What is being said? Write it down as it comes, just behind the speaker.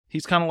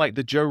He's kind of like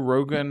the Joe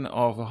Rogan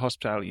of the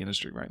hospitality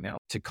industry right now.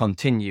 To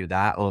continue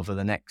that over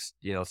the next,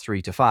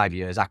 3 to 5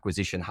 years,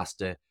 acquisition has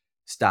to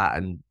start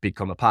and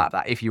become a part of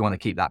that. If you want to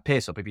keep that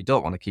pace up, if you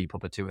don't want to keep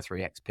up a 2 or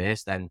 3x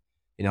pace, then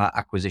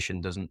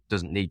acquisition doesn't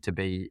need to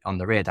be on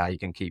the radar. You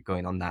can keep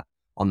going on that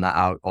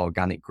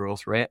organic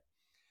growth rate.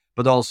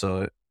 But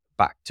also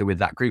back to with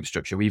that group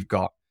structure, we've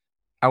got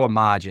our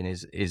margin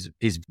is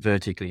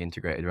vertically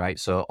integrated, right?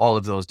 So all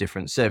of those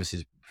different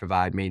services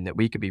provide mean that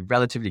we could be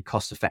relatively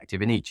cost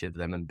effective in each of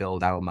them and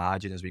build our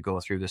margin as we go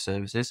through the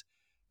services.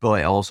 But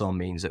it also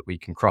means that we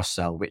can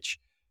cross-sell, which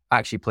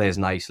actually plays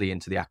nicely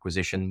into the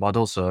acquisition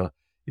model. So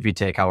if you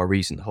take our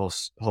recent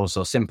Host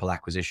So Simple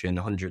acquisition,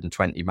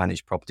 120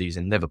 managed properties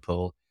in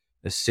Liverpool,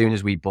 as soon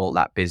as we bought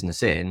that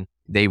business in,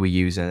 they were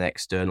using an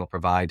external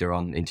provider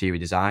on interior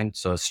design.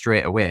 So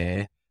straight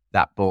away,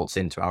 that bolts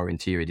into our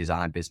interior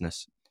design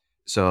business.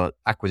 So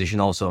acquisition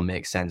also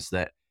makes sense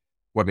that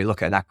when we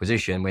look at an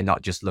acquisition, we're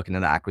not just looking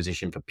at that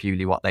acquisition for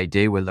purely what they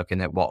do. We're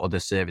looking at what other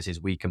services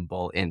we can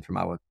bolt in from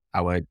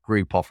our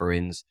group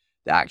offerings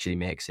that actually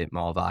makes it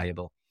more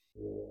valuable.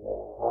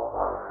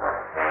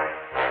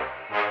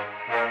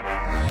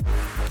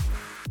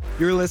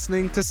 You're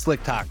listening to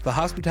Slick Talk, the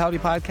hospitality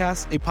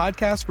podcast, a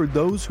podcast for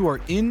those who are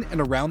in and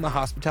around the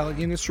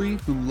hospitality industry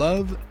who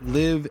love,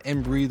 live,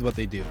 and breathe what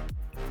they do.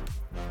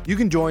 You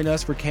can join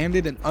us for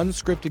candid and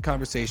unscripted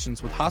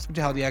conversations with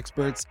hospitality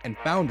experts and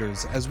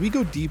founders as we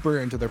go deeper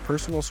into their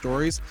personal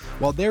stories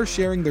while they're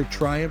sharing their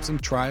triumphs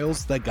and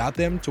trials that got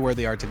them to where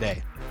they are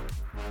today.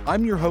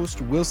 I'm your host,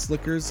 Will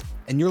Slickers,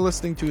 and you're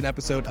listening to an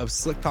episode of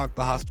Slick Talk,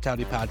 the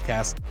hospitality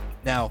podcast.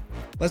 Now,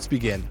 let's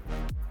begin.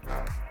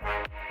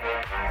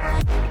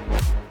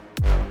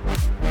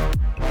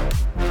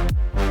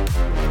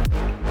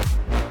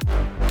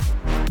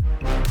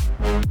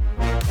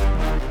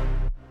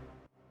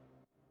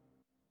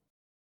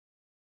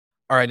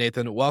 All right,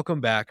 Nathan, welcome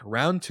back.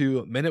 Round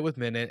 2, minute with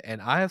minute,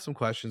 and I have some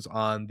questions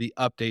on the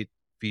update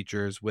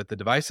features with the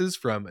devices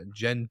from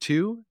Gen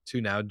 2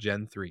 to now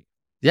Gen 3.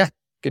 Yeah,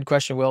 good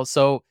question, Will.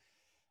 So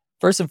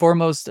first and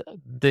foremost,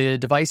 the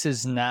device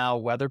is now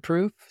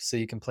weatherproof, so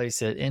you can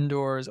place it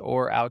indoors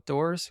or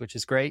outdoors, which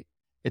is great.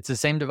 It's the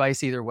same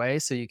device either way,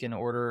 so you can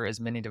order as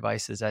many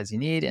devices as you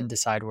need and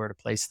decide where to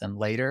place them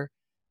later.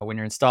 When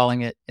you're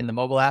installing it in the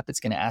mobile app, it's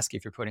going to ask you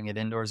if you're putting it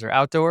indoors or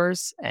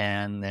outdoors,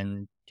 and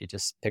then you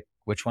just pick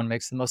which one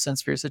makes the most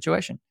sense for your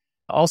situation.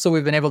 Also,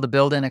 we've been able to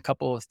build in a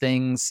couple of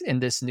things in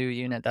this new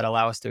unit that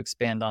allow us to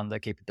expand on the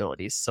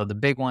capabilities. So the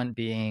big one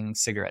being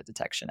cigarette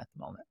detection at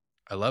the moment.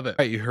 I love it.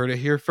 All right, you heard it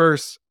here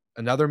first.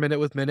 Another minute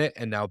with minute,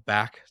 and now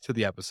back to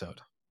the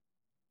episode.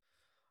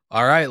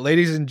 All right,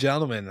 ladies and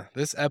gentlemen,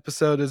 this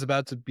episode is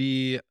about to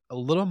be a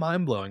little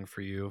mind-blowing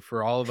for you,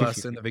 for all of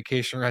us in the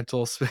vacation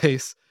rental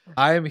space.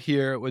 I am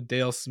here with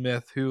Dale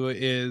Smith, who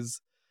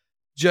is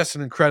just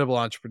an incredible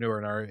entrepreneur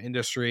in our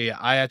industry.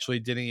 I actually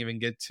didn't even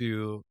get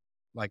to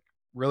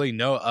really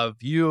know of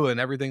you and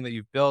everything that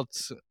you've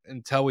built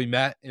until we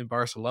met in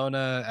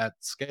Barcelona at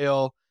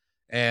Scale.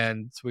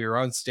 And we were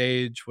on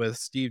stage with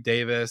Steve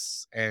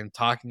Davis and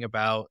talking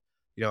about,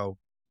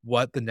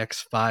 what the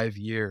next 5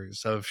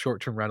 years of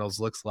short-term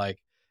rentals looks like.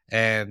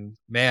 And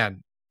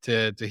man,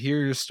 to hear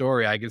your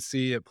story, I could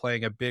see it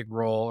playing a big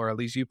role, or at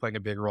least you playing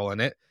a big role in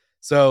it.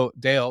 So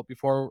Dale,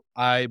 before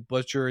I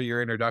butcher your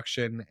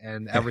introduction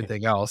and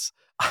everything else,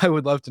 I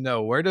would love to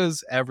know, where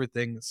does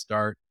everything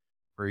start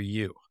for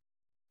you?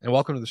 And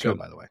welcome to the show,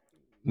 by the way.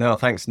 No,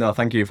 thanks. No,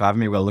 thank you for having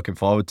me. Well, looking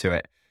forward to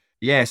it.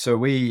 Yeah,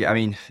 so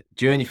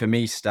journey for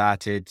me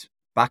started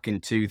back in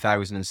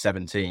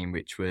 2017,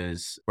 which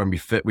was when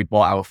we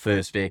bought our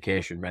first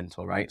vacation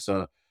rental, right?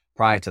 So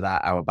prior to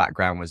that, our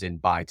background was in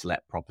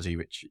buy-to-let property,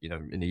 which,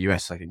 in the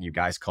US, I think you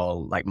guys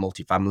call like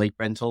multifamily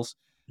rentals.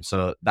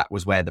 So that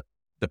was where the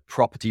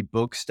property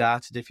bug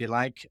started, if you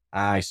like.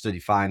 I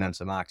studied finance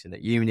and marketing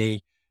at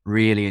uni,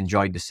 really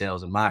enjoyed the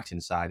sales and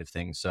marketing side of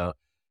things. So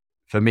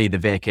for me, the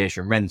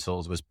vacation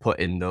rentals was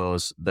putting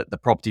the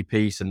property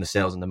piece and the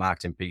sales and the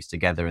marketing piece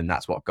together. And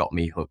that's what got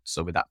me hooked.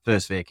 So with that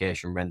first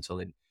vacation rental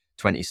in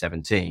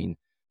 2017,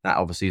 that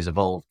obviously has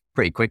evolved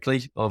pretty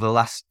quickly over the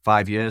last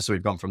 5 years. So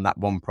we've gone from that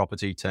one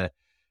property to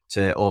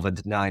over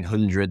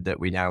 900 that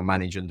we now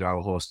manage under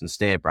our Host and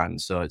Stay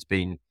brand. So it's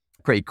been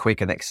pretty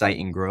quick and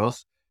exciting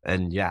growth.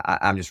 And yeah,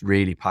 I'm just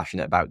really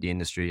passionate about the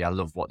industry. I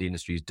love what the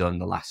industry's done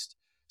the last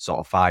sort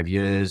of 5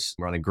 years.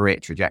 We're on a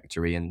great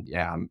trajectory, and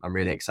yeah, I'm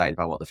really excited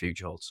about what the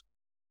future holds.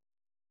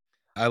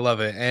 I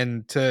love it.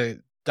 And to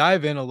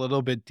dive in a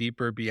little bit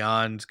deeper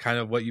beyond kind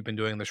of what you've been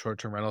doing in the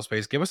short-term rental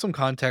space, give us some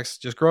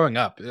context just growing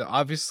up.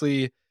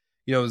 Obviously,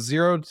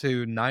 0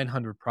 to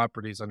 900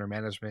 properties under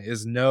management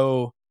is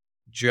no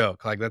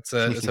joke. Like it's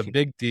a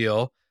big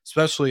deal,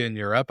 especially in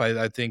Europe.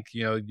 I think,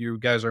 you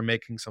guys are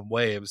making some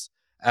waves,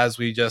 as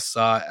we just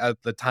saw at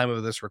the time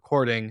of this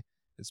recording.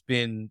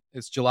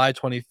 It's July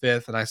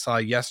 25th, and I saw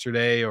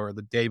yesterday or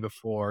the day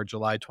before,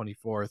 July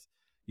 24th,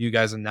 you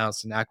guys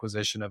announced an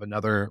acquisition of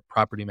another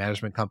property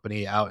management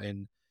company out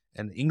in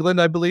England,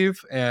 I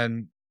believe.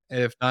 And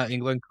if not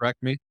England,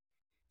 correct me.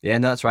 Yeah,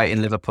 no, that's right.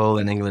 In Liverpool,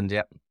 in England.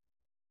 Yep.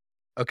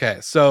 Okay,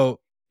 so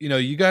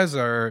you guys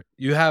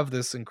you have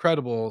this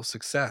incredible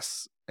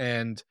success,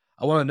 and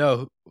I want to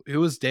know who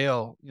was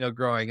Dale,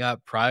 growing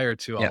up prior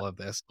to Yeah. all of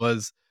this.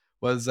 Was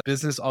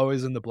business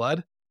always in the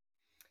blood?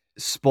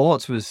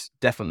 Sports was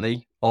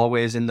definitely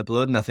always in the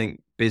blood, and I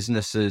think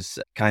business has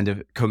kind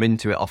of come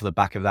into it off the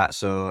back of that.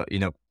 So,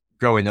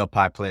 growing up,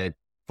 I played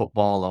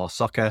football or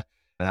soccer,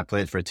 and I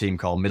played for a team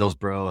called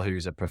Middlesbrough,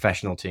 who's a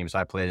professional team. So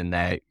I played in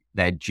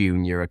their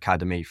junior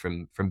academy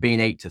from being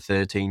 8 to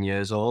 13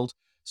 years old.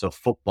 So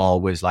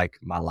football was like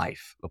my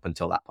life up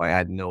until that point. I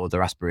had no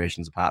other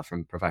aspirations apart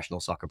from professional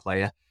soccer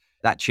player.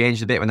 That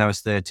changed a bit when I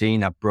was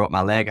 13. I broke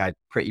my leg. I had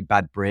a pretty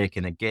bad break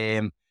in a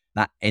game.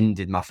 That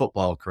ended my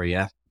football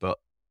career. But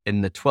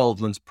in the 12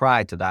 months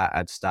prior to that,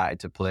 I'd started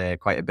to play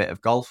quite a bit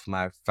of golf.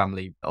 My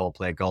family all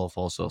play golf,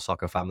 also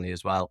soccer family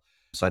as well.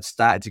 So I'd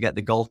started to get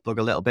the golf bug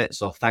a little bit.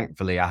 So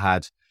thankfully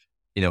I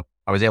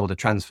was able to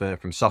transfer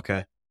from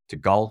soccer to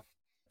golf,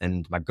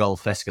 and my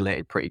golf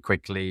escalated pretty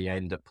quickly. I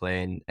ended up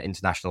playing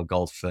international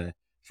golf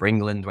for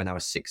England when I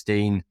was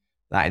 16.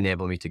 That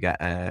enabled me to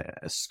get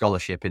a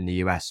scholarship in the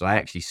US. So I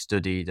actually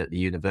studied at the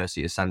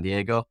University of San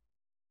Diego.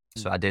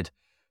 So I did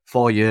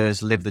 4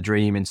 years, lived the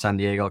dream in San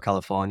Diego,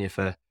 California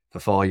for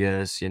 4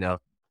 years,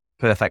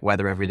 perfect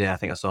weather every day. I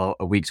think I saw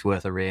a week's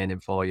worth of rain in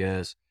 4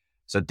 years.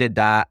 So did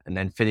that and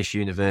then finished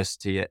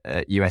university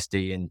at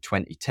USD in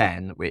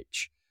 2010,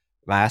 which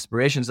my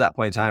aspirations at that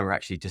point in time were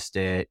actually to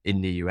stay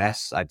in the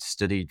US. I'd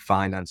studied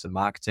finance and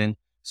marketing.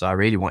 So I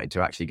really wanted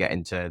to actually get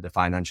into the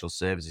financial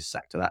services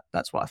sector.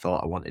 That's what I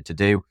thought I wanted to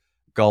do.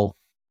 Golf,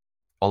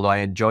 although I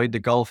enjoyed the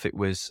golf, it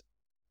was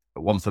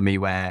one for me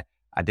where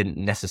I didn't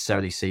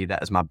necessarily see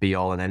that as my be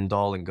all and end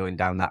all, and going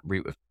down that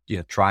route of,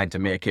 trying to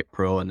make it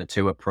pro and the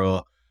tour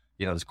pro,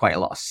 there's quite a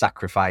lot of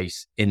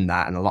sacrifice in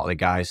that. And a lot of the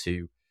guys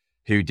who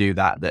do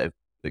that have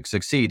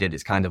succeeded,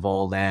 it's kind of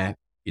all there,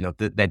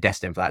 they're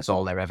destined for that. It's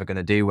all they're ever going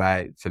to do.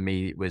 Where for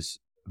me, it was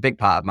a big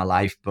part of my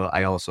life, but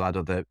I also had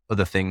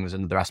other things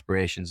and other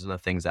aspirations and other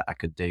things that I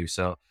could do.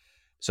 So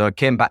I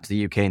came back to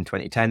the UK in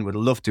 2010. Would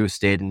have loved to have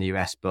stayed in the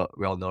US, but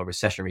we all know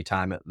recessionary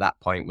time at that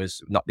point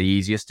was not the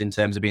easiest in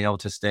terms of being able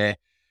to stay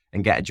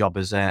and get a job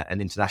as an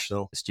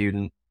international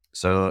student.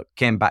 So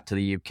came back to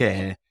the UK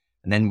and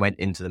then went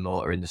into the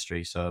motor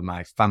industry. So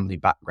my family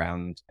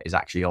background is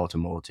actually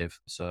automotive.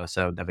 So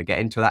I'd never get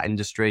into that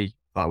industry,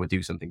 but I would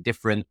do something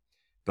different.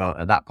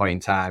 But at that point in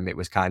time, it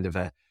was kind of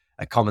a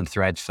common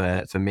thread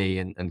for me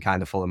and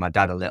kind of following my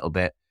dad a little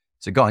bit.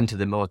 So got into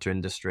the motor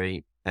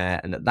industry.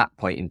 And at that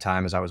point in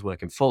time, as I was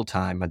working full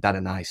time, my dad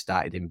and I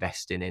started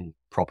investing in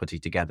property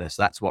together.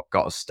 So that's what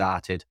got us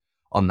started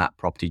on that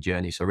property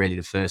journey. So really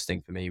the first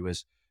thing for me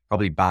was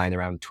probably buying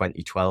around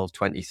 2012,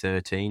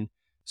 2013.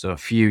 So a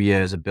few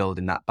years of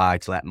building that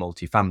buy-to-let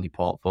multifamily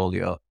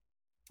portfolio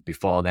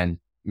before then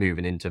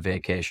moving into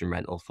vacation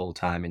rental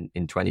full-time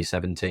in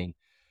 2017.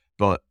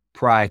 But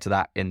prior to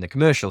that, in the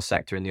commercial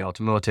sector, in the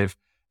automotive,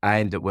 I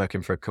ended up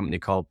working for a company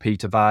called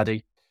Peter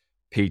Vardy.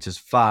 Peter's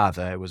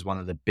father was one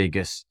of the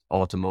biggest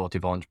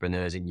automotive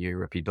entrepreneurs in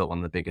Europe. He built one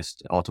of the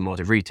biggest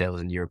automotive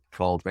retailers in Europe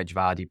called Reg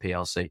Vardy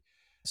PLC.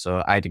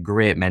 So I had a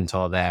great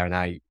mentor there, and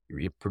I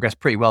progressed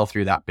pretty well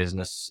through that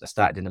business. I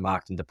started in the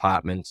marketing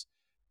department.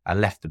 I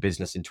left the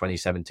business in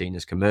 2017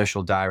 as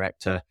commercial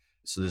director.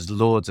 So there's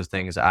loads of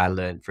things that I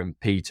learned from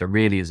Peter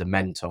really as a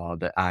mentor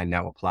that I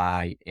now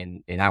apply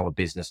in our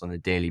business on a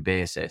daily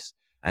basis,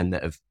 and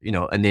that have,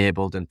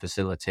 enabled and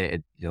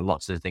facilitated,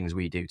 lots of the things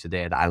we do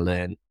today that I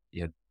learned,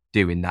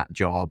 doing that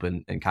job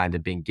and kind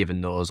of being given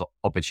those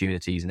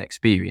opportunities and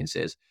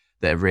experiences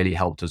that have really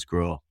helped us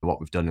grow what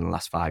we've done in the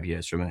last 5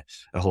 years from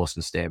a horse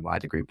and stay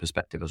wider group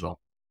perspective as well.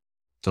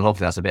 So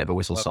hopefully that's a bit of a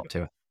whistle stop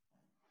to it.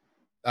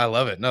 I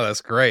love it. No,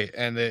 that's great.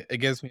 And it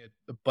gives me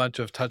a bunch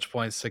of touch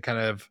points to kind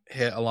of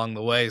hit along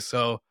the way.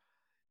 So,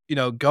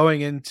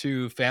 going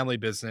into family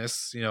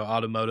business,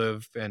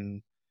 automotive,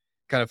 and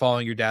kind of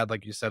following your dad,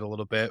 like you said a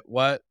little bit,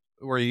 what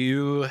were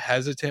you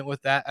hesitant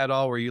with that at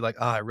all? Were you like,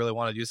 oh, I really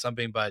want to do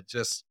something, but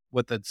just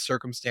with the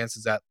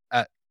circumstances at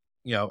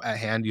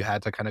hand, you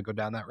had to kind of go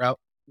down that route?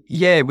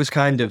 Yeah, it was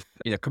kind of,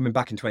 coming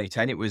back in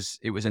 2010, it was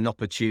an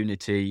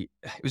opportunity.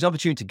 It was an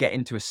opportunity to get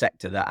into a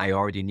sector that I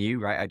already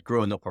knew, right? I'd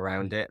grown up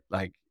around it.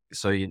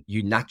 So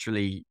you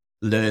naturally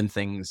learn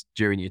things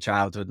during your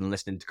childhood and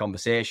listening to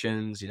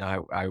conversations.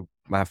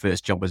 My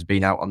first job was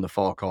being out on the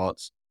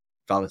forecourts,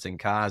 valeting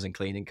cars and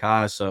cleaning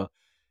cars. So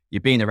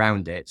you've been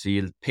around it. So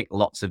you pick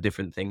lots of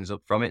different things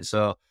up from it.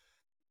 So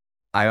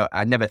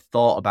I never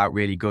thought about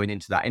really going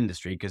into that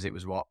industry because it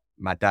was what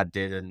my dad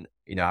did. And,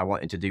 I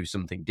wanted to do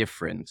something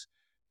different.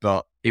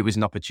 But it was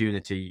an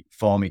opportunity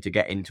for me to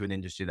get into an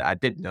industry that I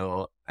did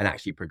know and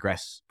actually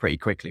progress pretty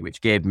quickly, which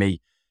gave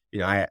me,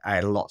 I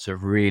had lots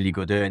of really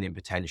good earning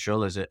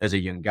potential as a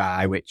young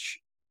guy,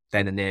 which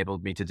then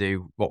enabled me to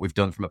do what we've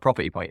done from a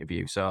property point of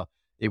view. So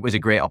it was a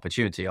great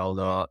opportunity,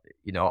 although,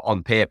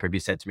 on paper, if you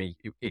said to me,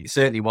 it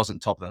certainly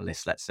wasn't top of the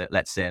list, let's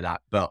say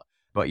that.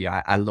 But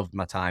yeah, I loved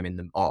my time in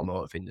the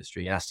automotive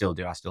industry, and I still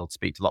do. I still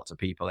speak to lots of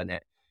people in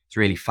it. It's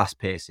really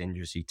fast-paced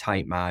industry,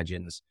 tight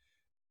margins,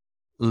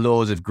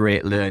 loads of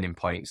great learning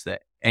points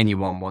that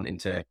anyone wanting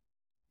to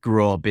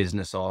grow a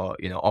business or,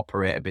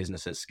 operate a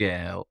business at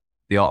scale,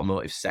 the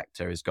automotive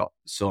sector has got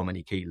so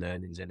many key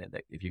learnings in it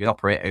that if you can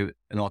operate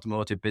an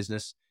automotive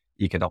business,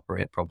 you can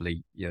operate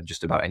probably,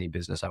 just about any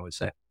business, I would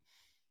say.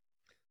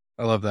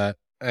 I love that.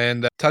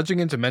 And touching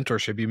into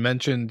mentorship, you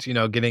mentioned,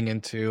 getting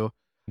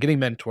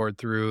mentored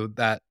through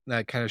that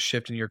kind of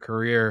shift in your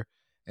career.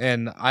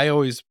 And I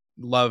always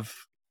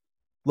love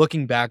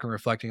looking back and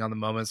reflecting on the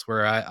moments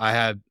where I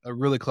had a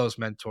really close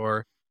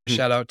mentor.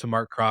 Shout out to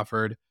Mark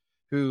Crawford,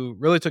 who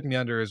really took me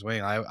under his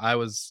wing. I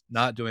was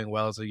not doing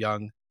well as a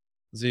young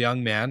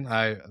man.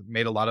 I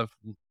made a lot of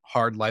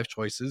hard life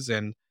choices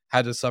and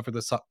had to suffer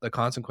the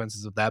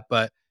consequences of that.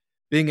 But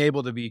being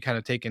able to be kind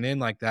of taken in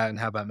like that and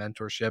have that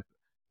mentorship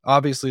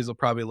obviously is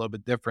probably a little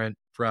bit different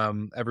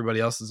from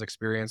everybody else's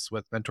experience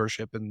with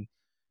mentorship in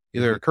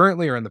either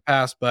currently or in the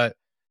past. But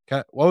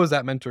what was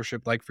that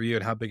mentorship like for you,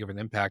 and how big of an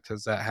impact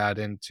has that had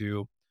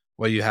into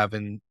what you have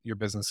in your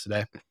business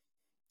today?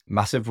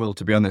 Massive. Will,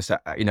 to be honest,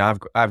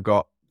 I've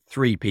got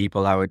 3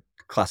 people I would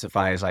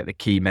classify as like the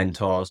key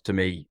mentors to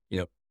me,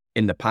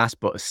 in the past,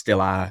 but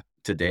still are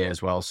today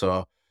as well.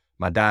 So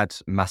my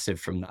dad's massive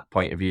from that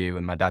point of view,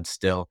 and my dad's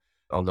still,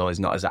 although he's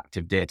not as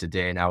active day to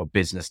day in our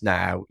business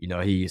now,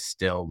 he is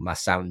still my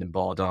sounding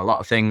board on a lot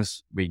of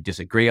things. We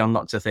disagree on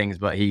lots of things,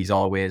 but he's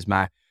always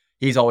my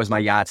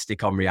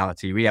yardstick on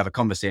reality. We have a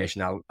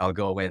conversation, I'll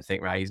go away and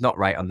think, right, he's not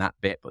right on that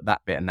bit, but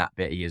that bit and that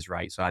bit he is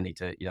right. So I need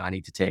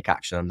to take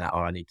action on that,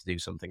 or I need to do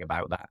something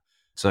about that.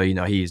 So,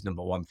 he is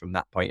number one from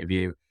that point of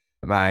view.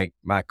 My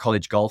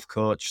college golf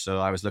coach, so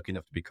I was lucky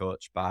enough to be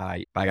coached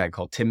by a guy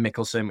called Tim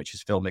Mickelson, which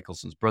is Phil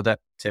Mickelson's brother.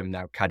 Tim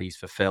now caddies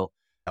for Phil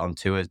on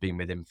tour, has been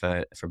with him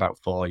for about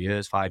 5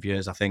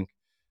 years, I think.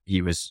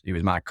 He was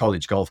my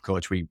college golf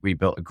coach. We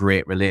built a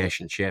great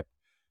relationship.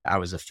 I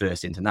was a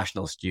first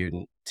international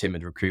student. Tim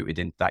had recruited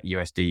into that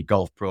USD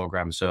golf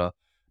program. So,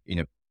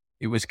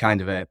 it was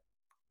kind of a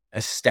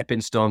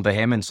stepping stone for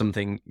him and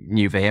something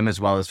new for him as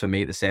well as for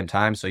me at the same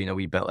time. So,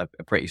 we built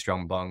a pretty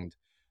strong bond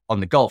on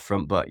the golf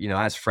front, but,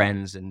 as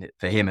friends, and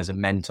for him as a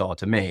mentor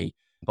to me,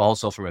 but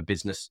also from a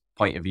business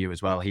point of view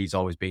as well. He's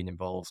always been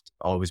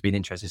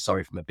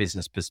interested, from a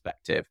business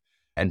perspective.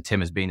 And Tim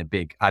has been a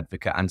big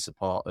advocate and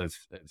support of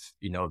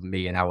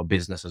me and our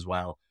business as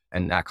well.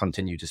 And I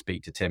continue to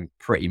speak to Tim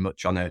pretty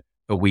much on a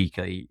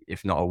weekly,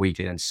 if not a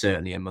weekly, then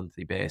certainly a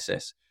monthly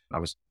basis. I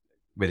was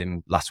with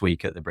him last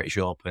week at the British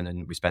Open,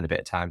 and we spent a bit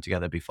of time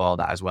together before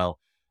that as well.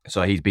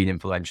 So he's been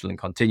influential and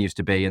continues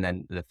to be. And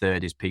then the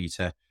third is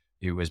Peter,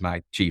 who was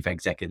my chief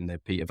exec in the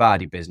Peter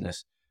Vardy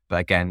business.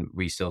 But again,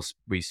 we still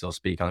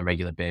speak on a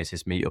regular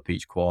basis, meet up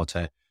each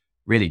quarter,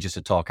 really just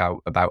to talk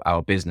about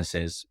our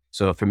businesses.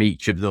 So from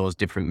each of those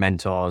different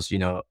mentors,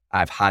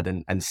 I've had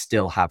and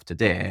still have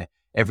today,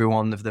 every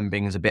one of them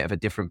brings a bit of a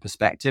different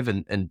perspective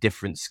and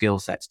different skill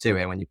sets to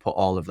it. When you put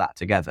all of that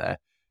together,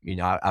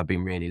 I've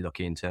been really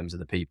lucky in terms of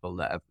the people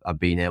that I've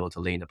been able to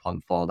lean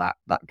upon for that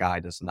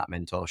guidance and that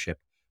mentorship.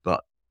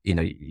 But,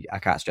 I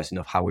can't stress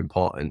enough how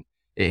important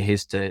it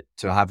is to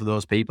have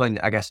those people. And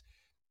I guess,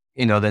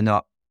 they're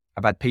not,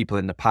 I've had people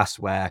in the past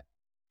where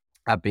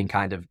I've been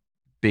kind of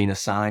being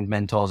assigned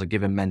mentors or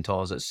given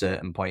mentors at a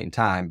certain point in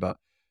time. But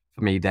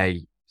for me,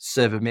 they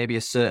serve maybe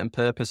a certain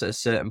purpose at a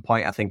certain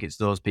point. I think it's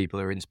those people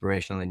who are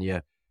inspirational in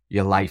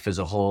your life as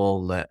a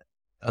whole that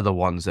are the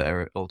ones that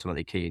are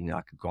ultimately key. And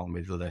I could go on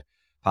with other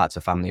parts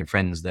of family and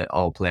friends that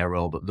all play a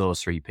role, but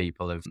those 3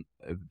 people have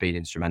been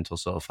instrumental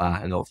so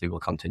far, and hopefully will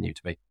continue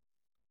to be.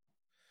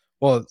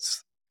 Well,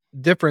 it's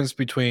difference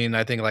between,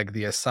 I think, like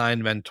the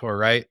assigned mentor,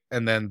 right?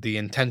 And then the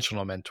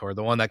intentional mentor,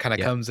 the one that kind of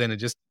comes in and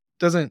just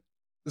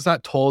it's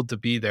not told to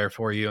be there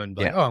for you and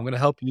be like, oh, I'm going to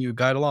help you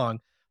guide along.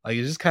 Like,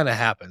 it just kind of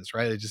happens,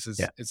 right? It just is,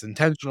 it's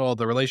intentional.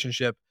 The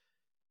relationship,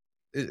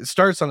 it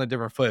starts on a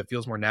different foot. It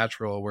feels more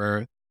natural,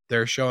 where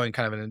they're showing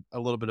kind of a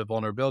little bit of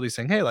vulnerability,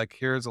 saying, hey, like,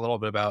 here's a little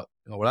bit about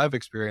what I've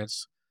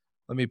experienced.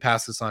 Let me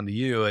pass this on to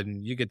you.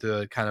 And you get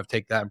to kind of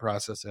take that and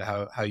process it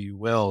how you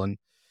will. And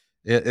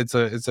it's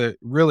a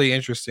really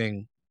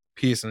interesting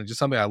piece, and just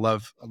something I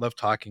love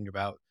talking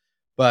about.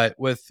 But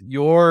with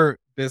your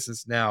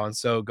business now, and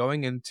so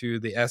going into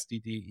the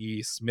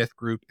SDDE Smith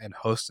Group and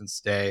Host and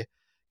Stay,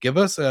 give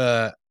us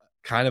a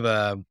high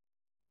level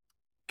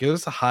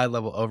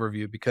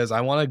overview, because I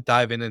want to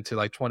dive into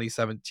like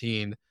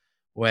 2017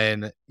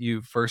 when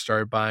you first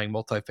started buying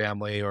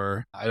multifamily,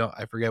 or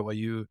I forget what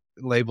you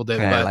labeled it,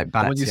 but like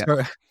bats, when you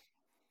start,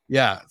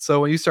 so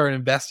when you start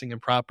investing in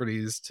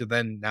properties to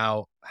then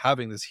now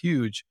having this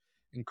huge,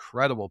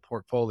 incredible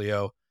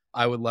portfolio,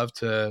 I would love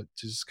to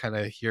just kind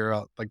of hear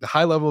out like the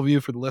high level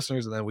view for the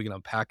listeners, and then we can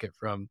unpack it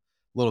from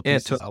little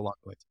pieces along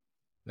the way.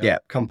 Yeah,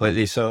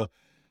 completely. So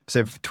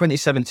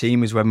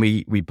 2017 was when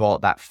we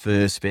bought that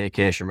first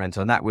vacation rental,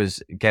 and that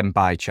was again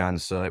by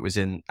chance. So it was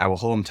in our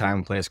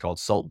hometown place called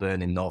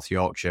Saltburn in North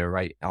Yorkshire,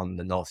 right on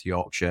the North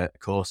Yorkshire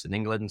coast in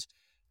England.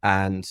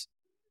 And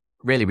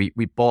really,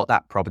 we bought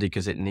that property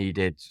because it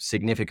needed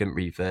significant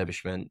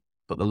refurbishment,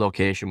 but the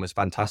location was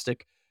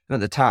fantastic. And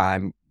at the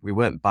time, we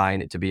weren't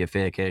buying it to be a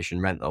vacation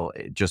rental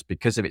just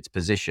because of its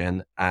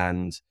position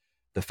and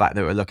the fact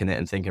that we're looking at it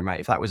and thinking, right,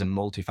 if that was a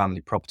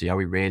multifamily property, are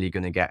we really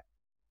going to get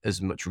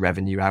as much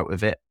revenue out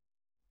of it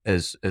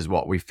as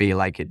what we feel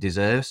like it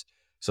deserves?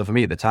 So for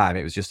me at the time,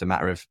 it was just a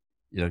matter of,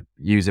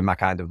 using my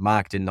kind of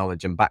marketing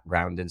knowledge and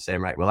background and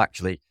saying, right, well,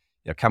 actually,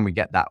 can we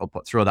get that up,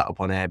 throw that up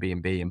on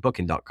Airbnb and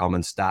Booking.com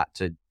and start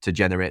to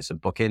generate some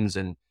bookings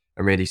and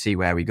really see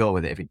where we go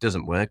with it. If it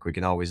doesn't work, we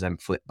can always then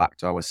flip back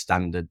to our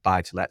standard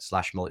buy-to-let /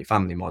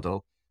 multifamily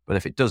model. But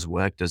if it does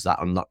work, does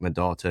that unlock the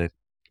door to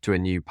a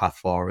new path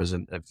for us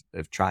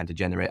of trying to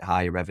generate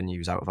higher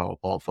revenues out of our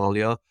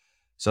portfolio?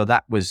 So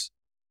that was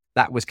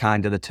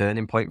kind of the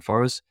turning point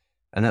for us.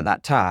 And at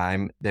that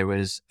time, there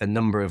was a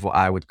number of what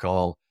I would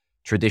call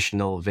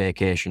traditional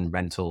vacation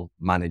rental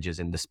managers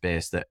in the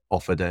space that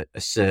offered a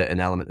certain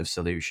element of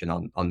solution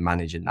on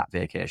managing that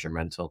vacation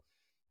rental.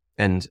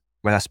 And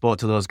when I spoke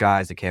to those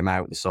guys, they came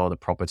out, they saw the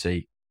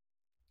property,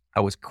 I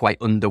was quite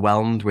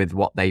underwhelmed with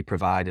what they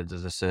provided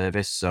as a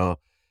service. So,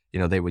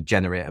 they would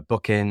generate a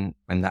booking.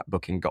 When that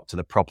booking got to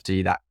the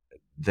property, that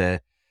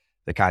the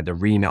kind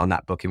of remit on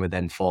that booking would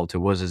then fall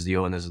to us as the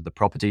owners of the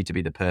property to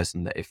be the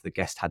person that if the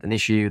guest had an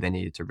issue, they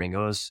needed to ring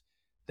us.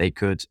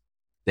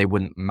 They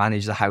wouldn't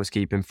manage the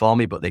housekeeping for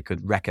me, but they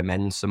could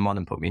recommend someone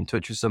and put me in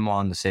touch with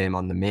someone. The same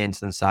on the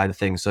maintenance side of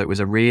things. So it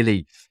was a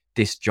really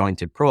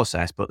disjointed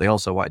process, but they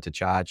also wanted to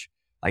charge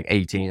like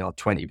 18 or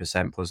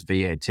 20% plus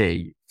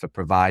VAT for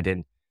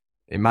providing,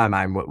 in my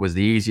mind, what was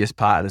the easiest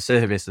part of the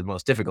service. The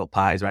most difficult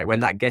part is, right, when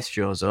that guest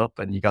shows up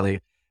and you got to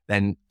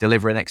then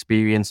deliver an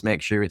experience,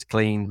 make sure it's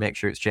clean, make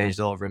sure it's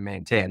changed over and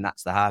maintained.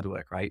 That's the hard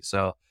work, right?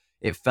 So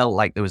it felt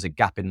like there was a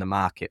gap in the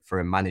market for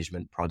a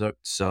management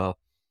product. So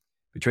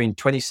between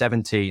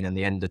 2017 and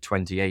the end of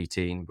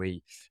 2018,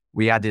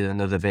 we added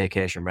another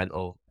vacation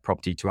rental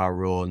property to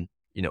our own,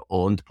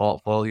 owned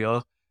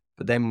portfolio.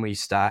 But then we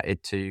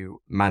started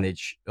to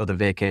manage other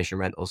vacation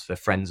rentals for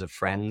friends of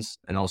friends,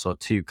 and also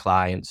 2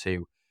 clients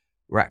who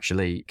were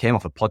actually came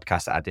off a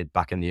podcast that I did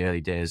back in the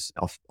early days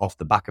off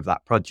the back of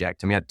that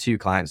project. And we had 2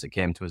 clients that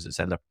came to us that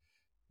said, look,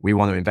 we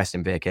want to invest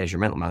in vacation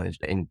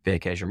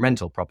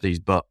rental properties,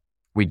 but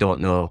we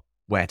don't know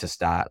where to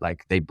start.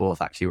 Like, they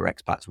both actually were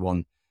expats.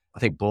 One, I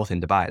think both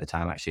in Dubai at the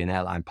time, actually, an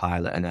airline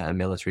pilot and a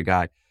military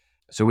guy.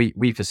 So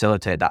we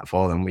facilitated that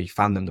for them. We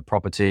found them the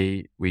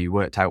property. We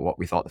worked out what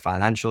we thought the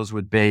financials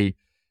would be.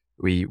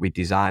 We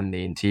designed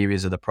the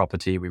interiors of the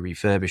property. We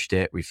refurbished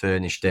it. We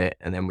furnished it.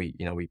 And then we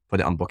put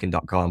it on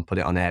Booking.com, put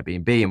it on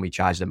Airbnb, and we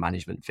charged a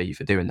management fee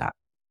for doing that.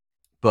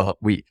 But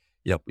we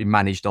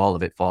managed all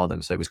of it for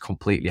them. So it was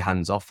completely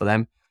hands off for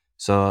them.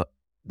 So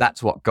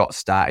that's what got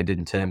started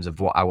in terms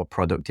of what our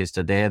product is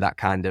today,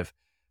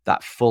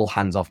 that full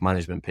hands-off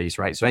management piece,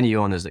 right? So any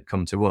owners that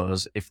come to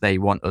us, if they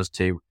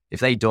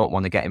don't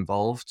want to get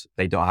involved,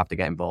 they don't have to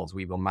get involved.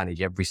 We will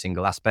manage every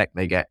single aspect.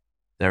 They get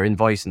their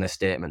invoice and their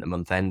statement at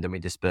month end, and we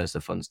disperse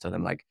the funds to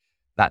them. Like,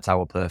 that's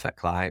our perfect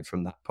client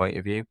from that point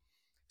of view.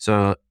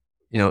 So,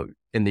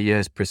 in the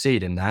years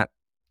preceding that,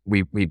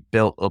 we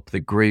built up the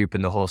group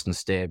and the Host and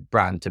Stay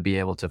brand to be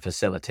able to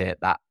facilitate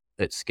that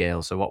at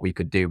scale. So what we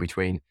could do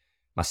between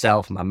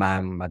myself, my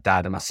mum, my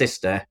dad, and my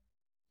sister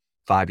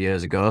 5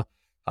 years ago,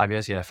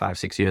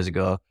 6 years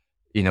ago,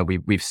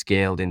 we've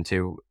scaled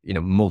into,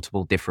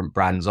 multiple different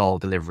brands, all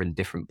delivering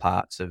different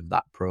parts of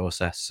that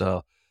process.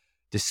 So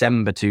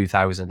December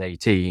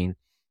 2018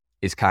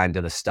 is kind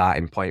of the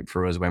starting point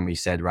for us when we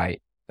said,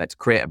 right, let's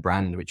create a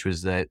brand, which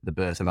was the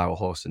birth of our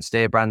Host and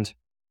Stay brand.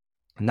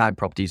 9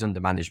 properties under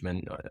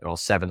management, or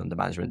 7 under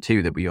management,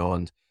 2 that we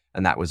owned.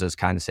 And that was us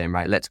kind of saying,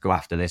 right, let's go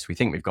after this. We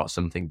think we've got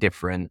something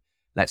different.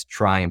 Let's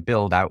try and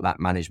build out that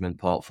management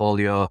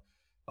portfolio.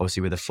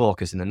 Obviously with a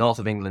focus in the north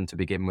of England to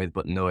begin with,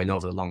 but knowing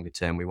over the longer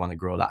term, we want to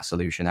grow that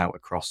solution out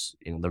across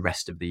the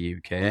rest of the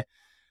UK.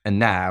 And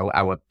now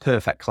our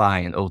perfect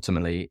client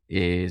ultimately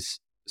is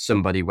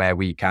somebody where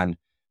we can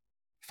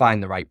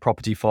find the right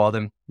property for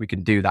them. We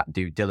can do that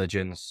due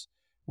diligence.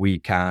 We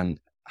can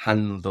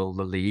handle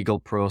the legal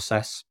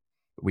process.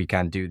 We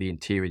can do the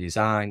interior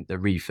design, the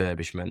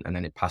refurbishment, and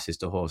then it passes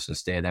to Host and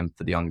Stay then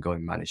for the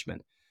ongoing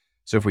management.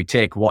 So if we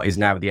take what is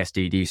now the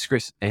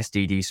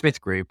SDD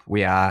Smith Group,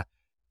 we are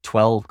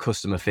 12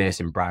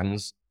 customer-facing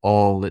brands,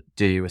 all that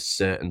do a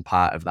certain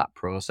part of that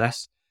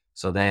process.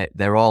 So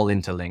they're all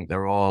interlinked.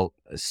 They're all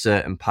a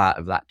certain part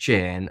of that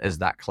chain as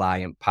that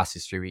client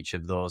passes through each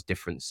of those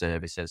different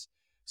services.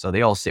 So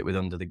they all sit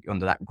under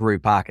that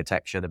group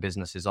architecture. The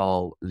businesses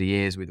all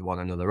liaise with one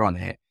another on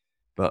it.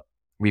 But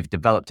we've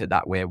developed it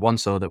that way, one,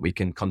 so that we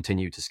can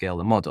continue to scale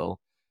the model,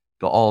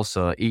 but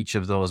also each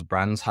of those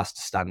brands has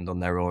to stand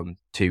on their own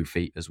 2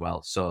 feet as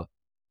well. So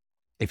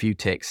if you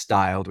take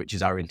Styled, which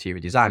is our interior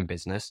design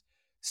business,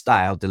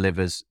 Styled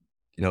delivers,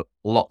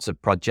 lots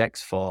of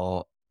projects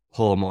for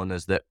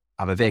homeowners that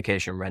have a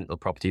vacation rental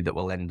property that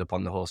will end up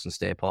on the Host and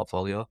Stay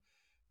portfolio.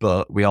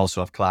 But we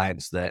also have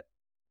clients that,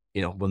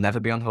 will never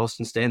be on Host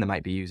and Stay, and they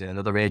might be using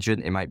another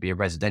agent. It might be a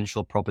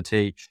residential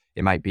property.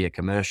 It might be a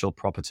commercial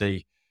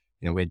property.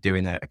 We're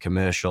doing a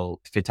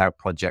commercial fit-out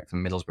project for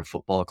Middlesbrough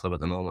Football Club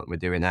at the moment. We're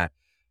doing a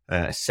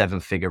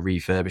 7-figure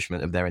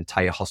refurbishment of their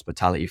entire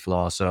hospitality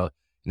floor. So,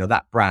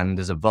 that brand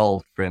has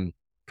evolved from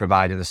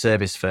providing a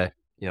service for,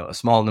 a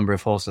small number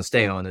of horse and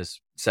stay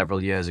owners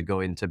several years ago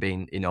into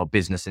being,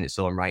 business in its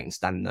own right and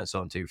standing on its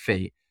own 2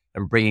 feet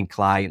and bringing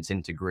clients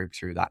into group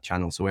through that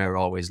channel. So we're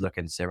always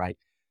looking to say, right,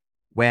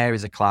 where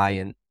is a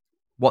client?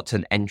 What's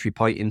an entry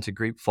point into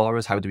group for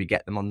us? How do we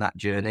get them on that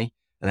journey?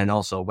 And then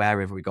also, where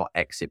have we got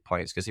exit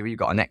points? Because if we've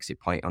got an exit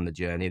point on the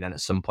journey, then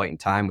at some point in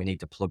time, we need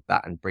to plug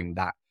that and bring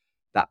that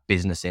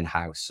business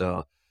in-house.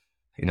 So,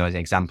 as an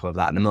example of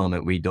that, at the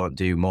moment, we don't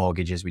do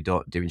mortgages, we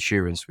don't do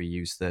insurance, we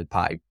use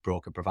third-party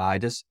broker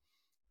providers.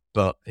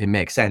 But it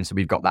makes sense. So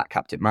we've got that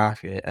captive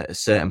market at a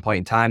certain point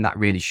in time that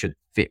really should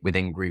fit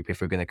within group if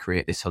we're going to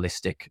create this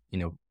holistic,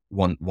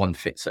 one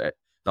fits it,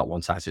 not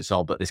one size fits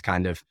all, but this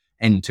kind of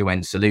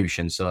end-to-end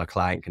solution so a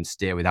client can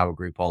stay with our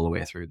group all the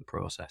way through the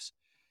process.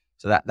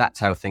 So that's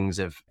how things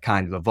have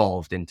kind of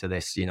evolved into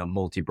this,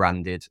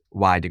 multi-branded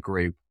wider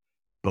group.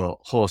 But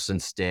Horse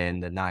and Stay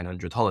and the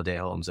 900 holiday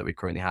homes that we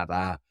currently have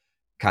are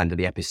kind of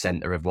the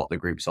epicenter of what the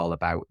group's all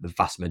about. The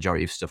vast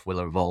majority of stuff will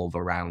evolve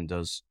around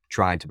us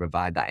trying to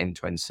provide that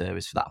end-to-end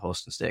service for that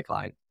Horse and Stay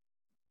client.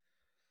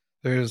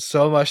 There's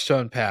so much to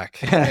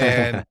unpack.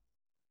 And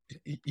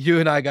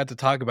you and I got to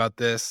talk about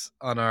this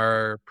on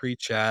our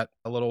pre-chat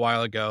a little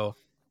while ago.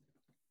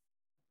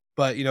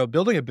 But,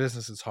 building a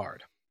business is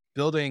hard.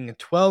 Building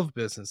 12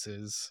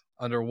 businesses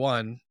under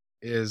one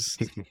is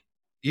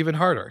even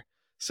harder.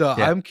 So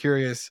Yeah. I'm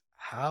curious,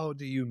 how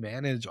do you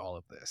manage all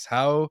of this?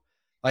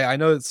 I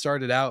know it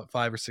started out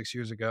 5 or 6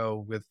 years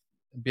ago with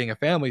being a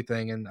family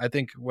thing. And I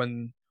think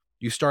when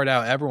you start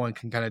out, everyone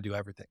can kind of do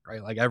everything,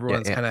 right? Like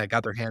everyone's kind of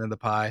got their hand in the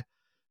pie.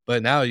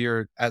 But now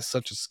you're at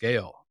such a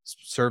scale,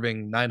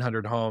 serving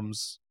 900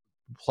 homes,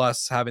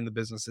 plus having the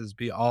businesses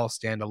be all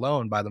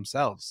standalone by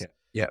themselves.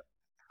 Yeah.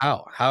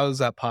 How is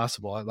that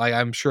possible? Like,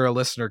 I'm sure a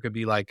listener could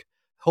be like,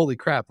 holy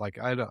crap, like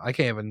I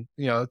can't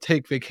even,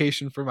 take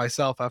vacation for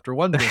myself after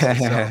one business.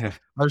 So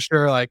I'm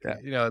sure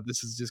this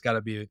has just got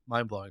to be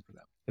mind blowing for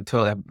them.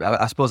 Totally.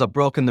 I suppose I've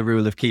broken the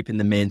rule of keeping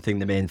the main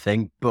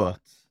thing, but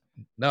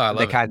no, I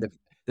love it.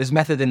 There's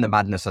method in the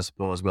madness, I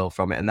suppose, Will,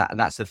 from it. And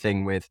that's the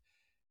thing with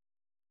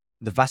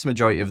the vast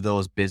majority of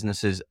those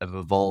businesses have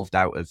evolved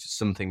out of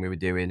something we were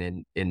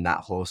doing in that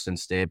Horse and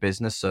Stay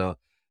business. So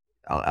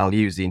I'll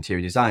use the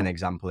interior design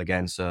example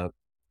again. So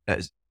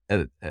at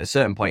a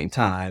certain point in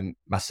time,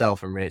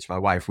 myself and Rach, my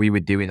wife, we were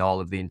doing all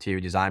of the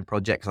interior design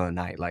projects on a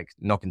night, like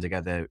knocking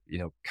together,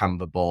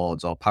 Canva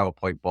boards or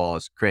PowerPoint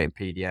boards, creating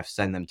PDFs,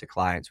 send them to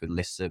clients with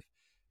lists of,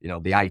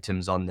 the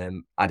items on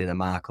them, adding a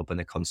markup and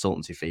a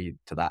consultancy fee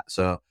to that.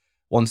 So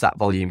once that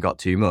volume got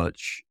too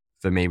much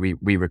for me,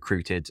 we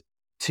recruited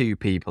 2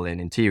 people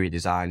in interior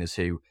designers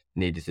who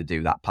needed to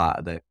do that part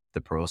of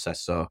the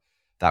process. So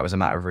that was a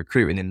matter of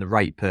recruiting in the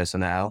right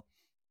personnel,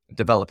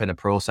 developing a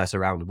process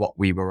around what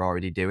we were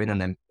already doing, and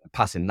then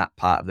passing that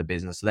part of the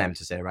business to them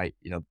to say, right,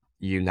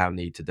 you now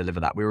need to deliver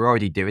that. We were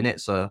already doing it,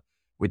 so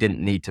we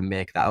didn't need to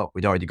make that up.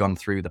 We'd already gone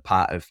through the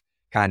part of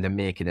kind of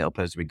making it up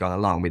as we'd gone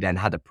along. We then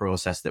had a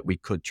process that we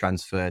could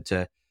transfer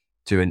to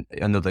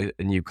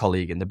a new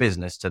colleague in the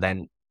business to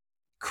then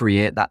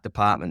create that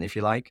department, if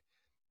you like.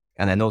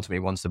 And then ultimately,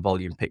 once the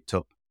volume picked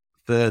up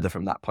further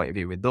from that point of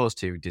view with those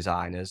 2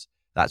 designers,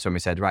 that's when we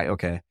said, right,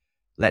 okay,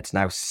 let's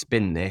now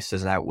spin this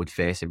as an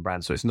outward-facing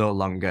brand. So it's no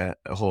longer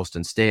a Horse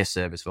and Stay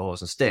service for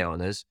Horse and Stay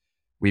owners.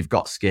 We've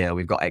got scale,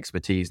 we've got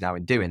expertise now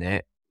in doing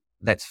it.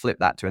 Let's flip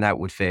that to an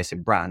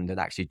outward-facing brand and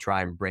actually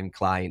try and bring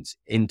clients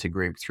into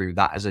group through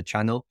that as a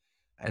channel.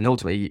 And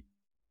ultimately,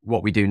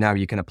 what we do now,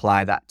 you can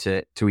apply that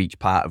to each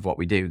part of what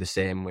we do. The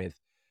same with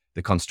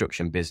the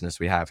construction business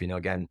we have.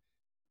 Again,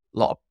 a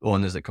lot of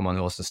owners that come on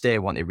Horse and Stay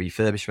wanted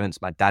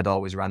refurbishments. My dad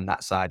always ran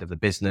that side of the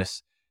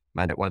business.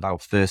 One of our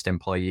first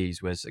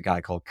employees was a guy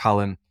called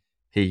Callum.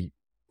 He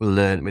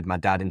learned with my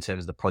dad in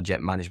terms of the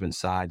project management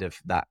side of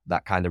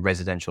that kind of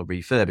residential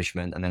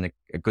refurbishment. And then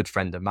a good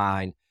friend of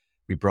mine,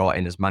 we brought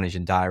in as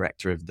managing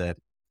director of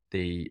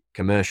the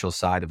commercial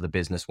side of the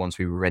business once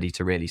we were ready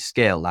to really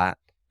scale that.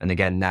 And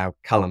again, now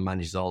Callum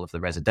manages all of the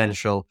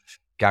residential.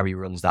 Gary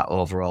runs that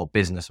overall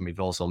business. And we've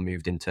also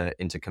moved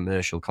into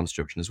commercial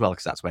construction as well,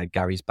 because that's where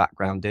Gary's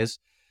background is.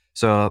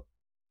 So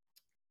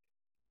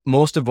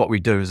most of what we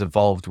do is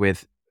evolved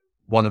with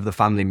one of the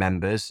family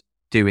members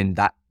doing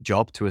that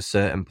job to a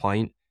certain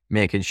point,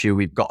 making sure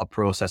we've got a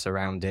process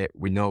around it,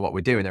 we know what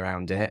we're doing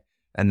around it,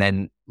 and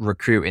then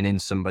recruiting in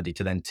somebody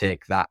to then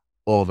take that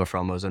over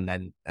from us and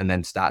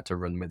then start to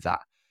run with that.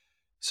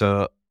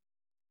 So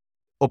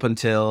up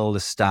until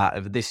the start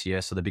of this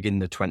year, so the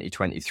beginning of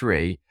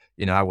 2023,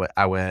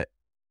 our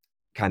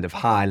kind of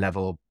high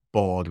level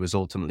board was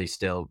ultimately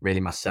still really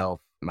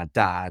myself, my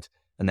dad,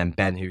 and then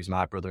Ben, who's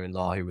my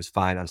brother-in-law, who was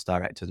finance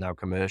director, now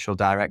commercial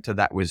director.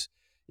 That was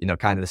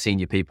kind of the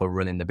senior people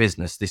running the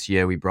business. This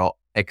year, we brought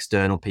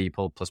external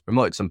people, plus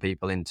promoted some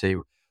people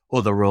into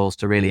other roles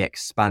to really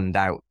expand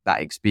out that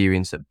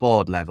experience at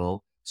board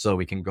level so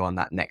we can go on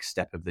that next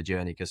step of the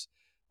journey. Because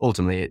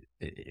ultimately,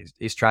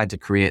 it's trying to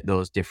create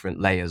those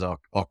different layers or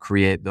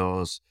create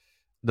those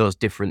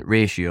different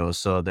ratios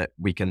so that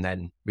we can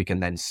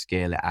then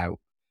scale it out.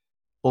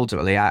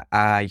 Ultimately, I'm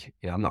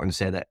not going to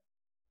say that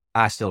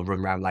I still run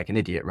around like an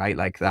idiot, right?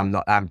 Like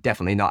I'm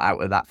definitely not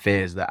out of that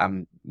phase that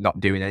I'm not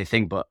doing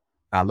anything, but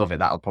I love it.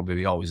 That'll probably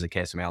be always the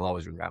case for me. I'll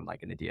always run around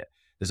like an idiot.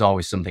 There's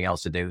always something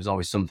else to do. There's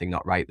always something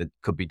not right that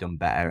could be done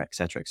better, et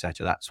cetera, et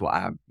cetera. That's what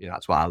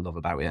that's what I love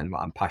about it and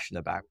what I'm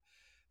passionate about.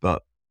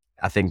 But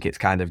I think it's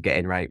kind of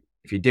getting right.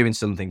 If you're doing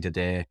something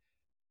today,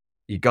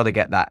 you've got to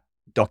get that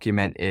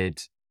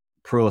documented,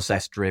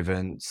 process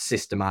driven,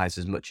 systemized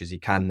as much as you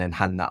can, then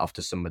hand that off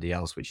to somebody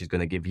else, which is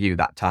going to give you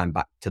that time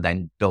back to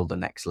then build the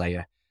next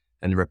layer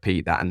and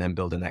repeat that and then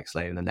build the next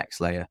layer and the next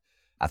layer.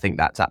 I think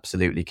that's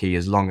absolutely key.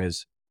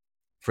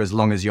 For as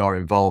long as you're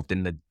involved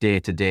in the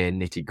day-to-day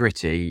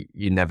nitty-gritty,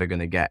 you're never going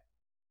to get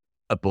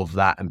above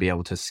that and be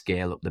able to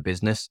scale up the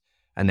business.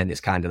 And then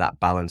it's kind of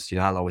that balance.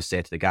 I'll always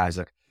say to the guys,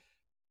 like,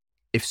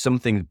 if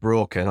something's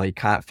broken or you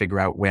can't figure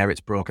out where it's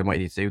broken, what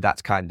you need to do,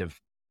 that's kind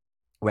of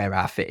where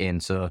I fit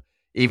in. So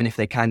even if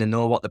they kind of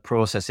know what the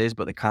process is,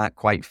 but they can't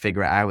quite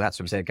figure it out, that's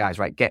what I'm saying, guys,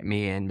 right, get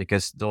me in,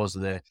 because those are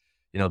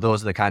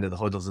the kind of the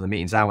huddles of the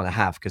meetings I want to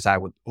have, because I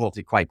would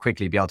hopefully quite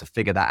quickly be able to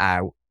figure that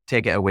out,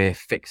 take it away,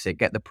 fix it,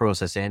 get the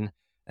process in,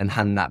 and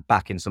hand that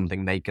back in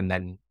something they can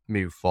then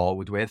move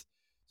forward with.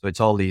 So it's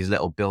all these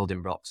little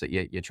building blocks that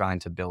you're trying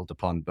to build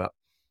upon, but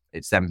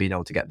it's then being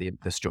able to get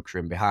the structure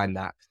in behind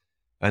that.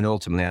 And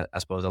ultimately, I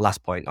suppose the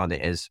last point on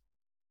it is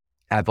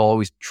I've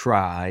always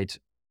tried,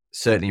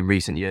 certainly in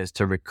recent years,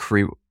 to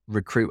recruit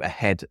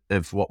ahead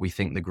of what we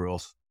think the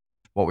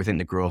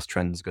growth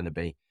trend is going to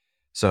be.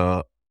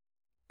 So,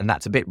 and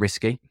that's a bit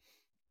risky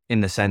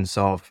in the sense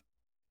of,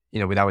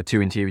 with our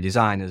 2 interior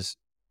designers,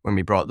 when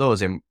we brought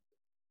those in,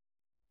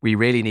 we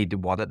really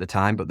needed 1 at the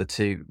time, but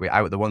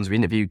out of the ones we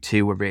interviewed,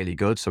 2 were really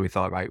good. So we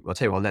thought, right,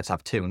 well, let's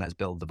have 2 and let's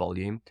build the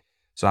volume.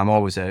 So I'm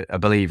always a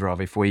believer of,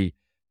 if we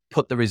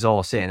put the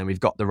resource in and we've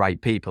got the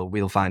right people,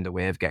 we'll find a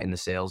way of getting the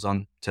sales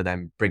on to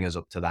then bring us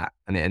up to that.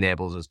 And it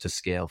enables us to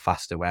scale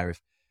faster, where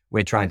if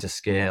we're trying to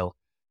scale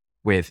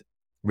with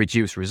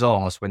reduced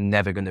resource, we're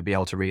never going to be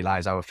able to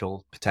realize our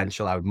full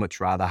potential. I would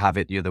much rather have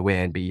it the other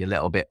way and be a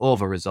little bit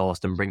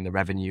over-resourced and bring the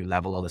revenue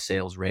level or the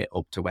sales rate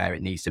up to where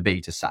it needs to be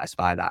to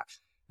satisfy that.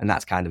 And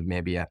that's kind of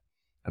maybe a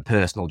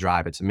personal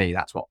driver to me.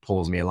 That's what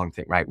pulls me along.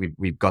 Think, right,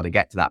 we've got to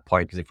get to that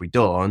point, because if we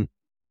don't,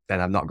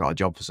 then I've not got a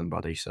job for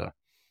somebody. So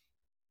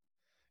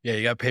yeah,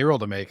 you got payroll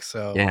to make.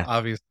 So yeah,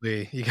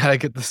 obviously you got to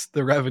get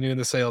the revenue and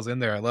the sales in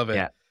there. I love it.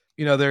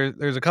 Yeah.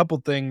 There's a couple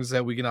things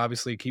that we can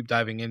obviously keep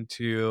diving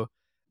into.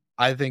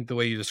 I think the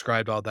way you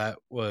described all that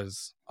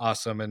was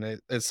awesome. And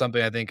it's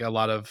something I think a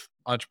lot of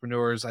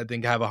entrepreneurs,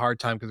 have a hard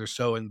time, because they're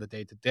so in the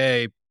day to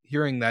day.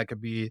 Hearing that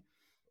could be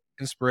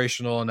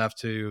inspirational enough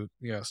to,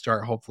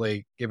 start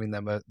hopefully giving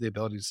them the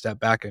ability to step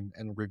back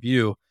and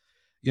review.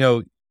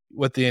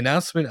 With the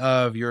announcement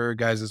of your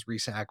guys'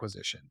 recent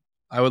acquisition,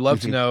 I would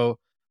love to know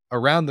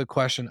around the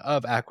question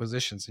of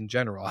acquisitions in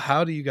general.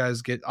 How do you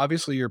guys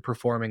obviously you're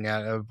performing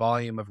at a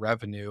volume of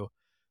revenue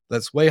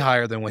that's way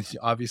higher than when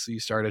obviously you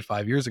started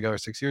 5 years ago or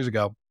 6 years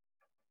ago.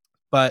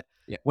 But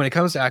when it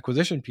comes to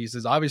acquisition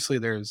pieces, obviously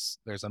there's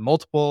a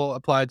multiple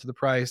applied to the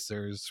price.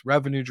 There's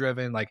revenue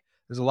driven. Like,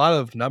 there's a lot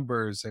of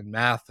numbers and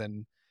math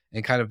and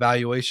kind of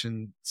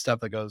valuation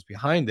stuff that goes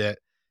behind it.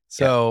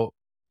 So,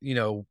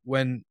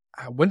 when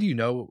do you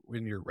know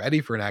when you're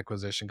ready for an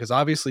acquisition? Because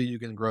obviously you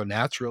can grow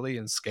naturally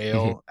and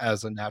scale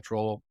as a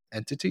natural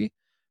entity,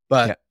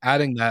 but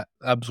adding that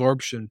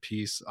absorption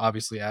piece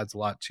obviously adds a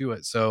lot to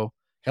it. So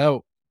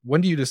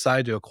when do you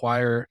decide to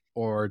acquire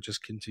or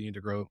just continue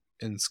to grow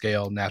and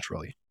scale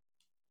naturally?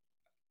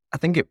 I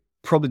think it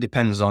probably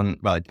depends on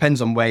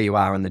where you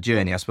are on the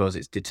journey. I suppose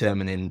it's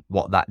determining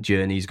what that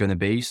journey is going to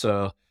be.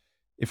 So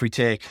if we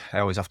take, I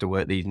always have to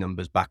work these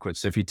numbers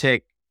backwards. So if you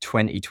take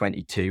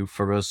 2022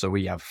 for us, so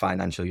we have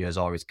financial years,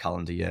 always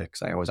calendar year,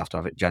 because I always have to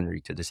have it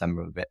January to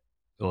December, a bit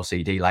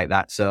OCD like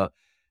that. So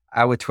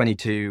our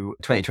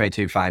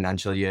 2022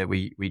 financial year,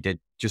 we did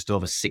just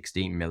over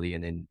 16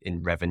 million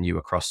in revenue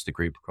across the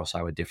group, across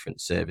our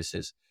different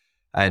services.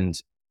 And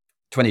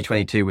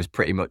 2022 was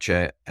pretty much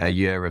a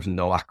year of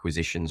no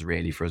acquisitions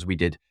really for us. We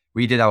did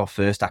our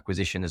first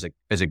acquisition as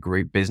a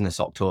group business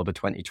October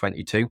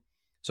 2022.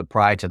 So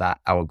prior to that,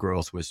 our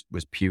growth was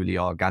purely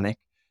organic,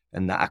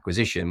 and that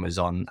acquisition was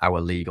on our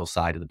legal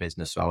side of the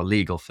business. So our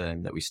legal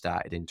firm that we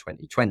started in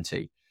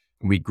 2020,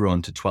 we'd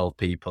grown to 12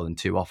 people and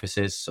 2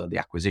 offices. So the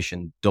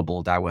acquisition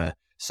doubled our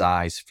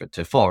size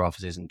to 4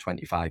 offices and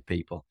 25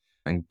 people,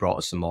 and brought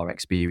us some more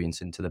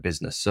experience into the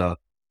business. So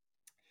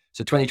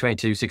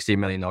 2022, 16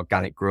 million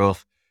organic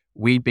growth.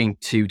 We'd been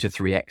 2 to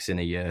 3x in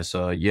a year.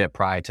 So a year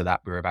prior to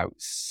that, we were about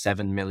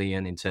 7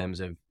 million in terms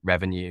of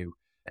revenue.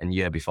 And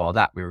year before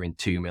that, we were in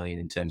 2 million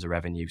in terms of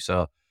revenue.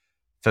 So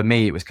for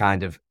me, it was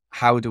kind of,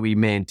 how do we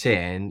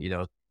maintain,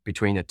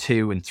 between a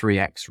 2 and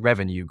 3x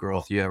revenue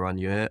growth year on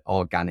year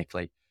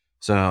organically?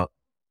 So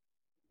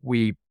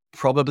we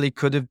probably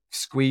could have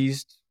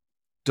squeezed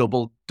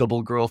double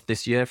growth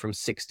this year from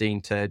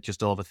 16 to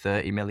just over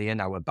 30 million.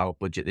 Our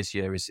budget this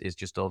year is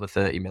just over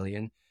 30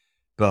 million.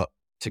 But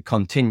to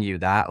continue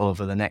that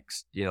over the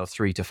next,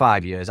 3 to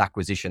 5 years,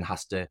 acquisition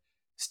has to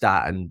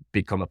start and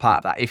become a part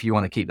of that. If you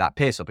want to keep that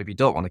pace up, if you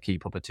don't want to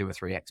keep up a 2 or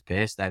 3x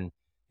pace, then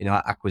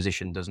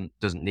acquisition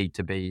doesn't need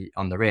to be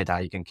on the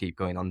radar. You can keep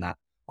going on that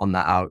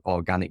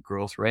organic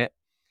growth rate.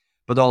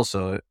 But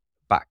also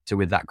back to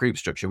with that group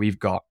structure, we've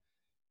got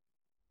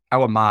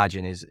our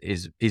margin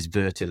is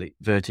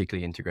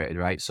vertically integrated,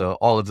 right? So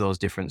all of those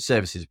different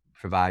services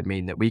provide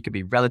mean that we could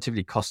be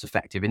relatively cost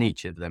effective in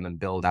each of them and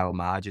build our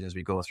margin as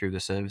we go through the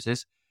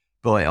services.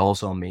 But it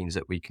also means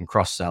that we can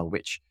cross sell,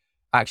 which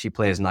actually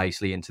plays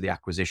nicely into the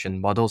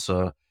acquisition model.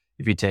 So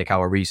if you take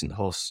our recent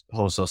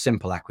Wholesale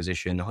Simple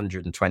acquisition,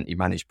 120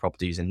 managed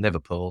properties in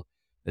Liverpool,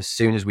 as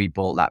soon as we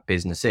bought that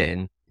business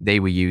in, they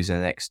were using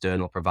an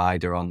external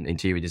provider on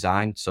interior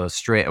design. So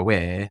straight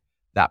away,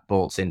 that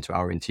bolts into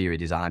our interior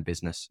design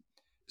business.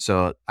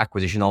 So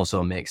acquisition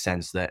also makes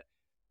sense that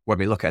when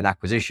we look at an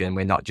acquisition,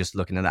 we're not just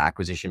looking at that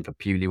acquisition for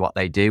purely what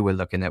they do. We're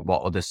looking at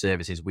what other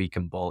services we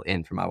can bolt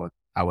in from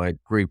our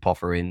group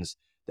offerings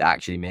that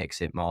actually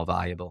makes it more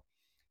valuable.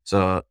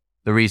 So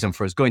the reason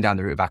for us going down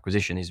the route of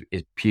acquisition is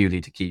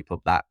purely to keep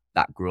up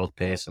that growth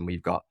pace. And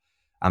we've got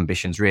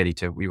ambitions really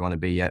we want to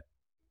be at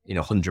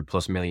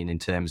 100+ million in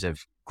terms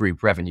of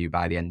group revenue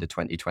by the end of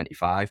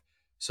 2025.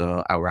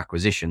 So our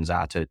acquisitions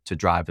are to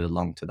drive it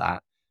along to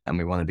that. And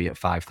we want to be at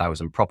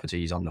 5,000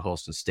 properties on the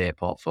host and stay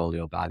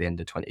portfolio by the end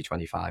of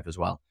 2025 as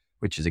well,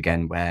 which is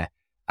again where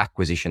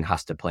acquisition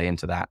has to play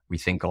into that. We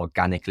think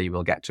organically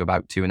we'll get to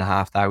about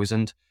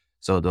 2,500.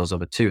 So those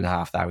other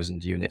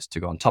 2,500 units to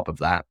go on top of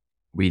that,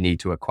 we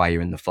need to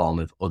acquire in the form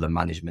of other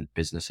management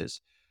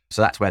businesses.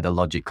 So that's where the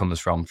logic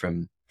comes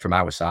from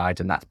our side.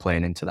 And that's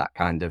playing into that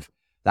kind of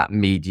that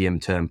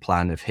medium-term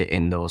plan of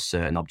hitting those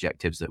certain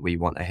objectives that we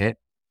want to hit.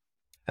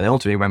 And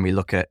ultimately, when we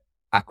look at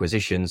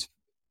acquisitions,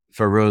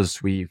 for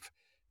us, we've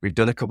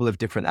done a couple of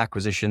different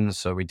acquisitions.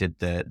 So we did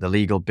the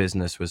legal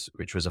business,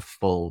 which was a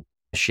full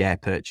share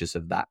purchase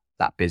of that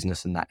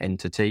business and that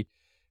entity.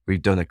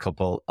 We've done a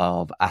couple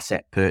of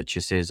asset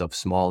purchases of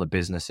smaller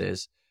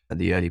businesses at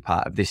the early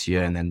part of this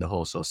year, and then the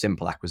Wholesale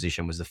Simple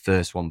acquisition was the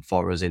first one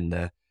for us in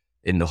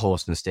the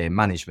host and stay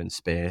management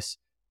space.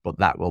 But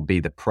that will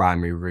be the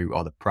primary route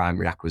or the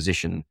primary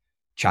acquisition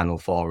channel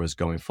for us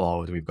going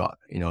forward. We've got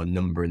a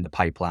number in the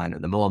pipeline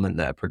at the moment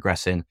that are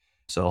progressing.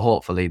 So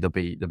hopefully there'll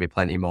be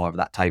plenty more of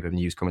that type of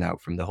news coming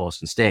out from the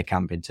host and stay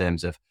camp in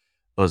terms of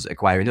us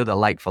acquiring other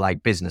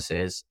like-for-like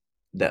businesses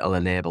that'll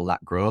enable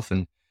that growth.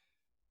 And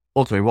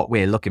ultimately what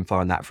we're looking for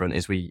on that front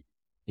is we,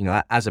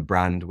 as a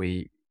brand,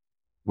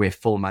 we're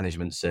full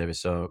management service.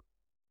 So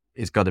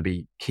it's got to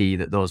be key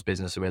that those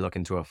businesses we're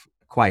looking to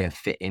acquire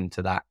fit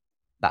into that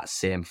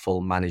same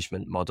full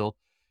management model.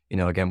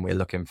 Again, we're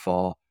looking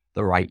for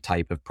the right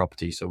type of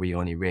property. So we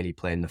only really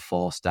play in the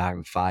 4-star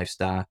and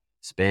 5-star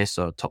space.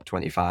 So top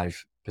 25%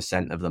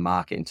 of the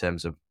market in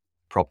terms of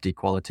property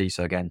quality.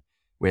 So again,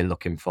 we're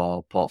looking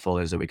for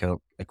portfolios that we can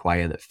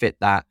acquire that fit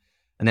that.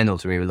 And then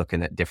ultimately we're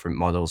looking at different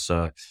models.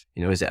 So,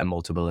 is it a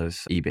multiple of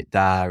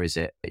EBITDA? Is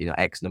it,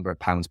 X number of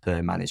pounds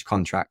per managed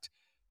contract?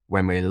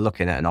 When we're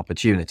looking at an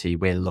opportunity,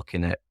 we're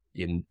looking at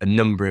a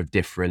number of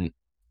different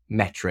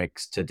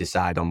metrics to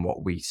decide on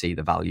what we see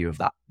the value of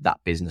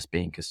that business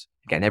being. Because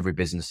again, every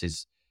business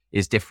is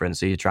different.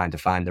 So you're trying to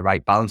find the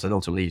right balance, and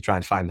ultimately you're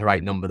trying to find the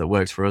right number that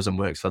works for us and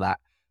works for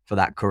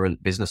that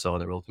current business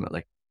owner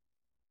ultimately.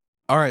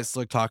 All right,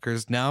 Slick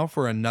Talkers, now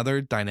for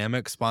another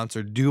dynamic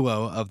sponsored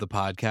duo of the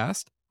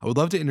podcast. I would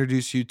love to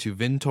introduce you to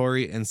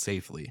Vintory and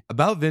Safely.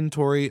 About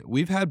Vintory,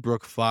 we've had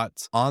Brooke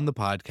Flotz on the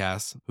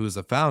podcast, who is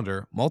a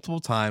founder, multiple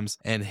times,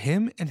 and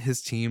him and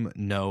his team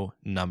know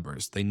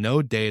numbers. They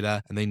know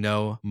data and they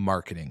know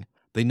marketing.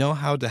 They know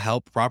how to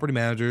help property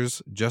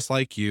managers just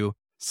like you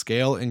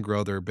scale and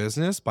grow their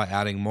business by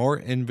adding more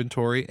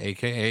inventory,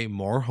 aka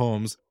more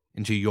homes,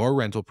 into your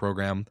rental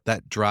program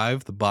that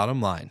drive the bottom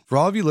line. For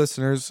all of you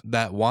listeners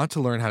that want to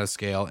learn how to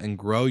scale and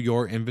grow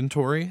your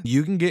inventory,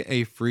 you can get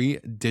a free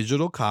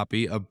digital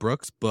copy of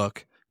Brooke's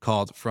book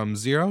called From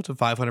Zero to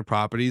 500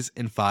 Properties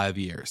in 5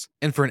 Years.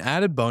 And for an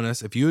added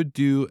bonus, if you would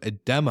do a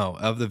demo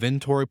of the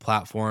Vintory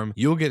platform,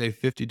 you'll get a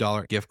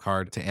 $50 gift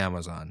card to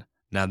Amazon.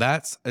 Now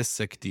that's a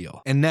sick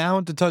deal. And now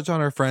to touch on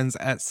our friends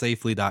at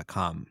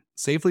Safely.com.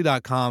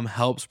 Safely.com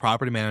helps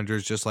property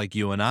managers just like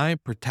you and I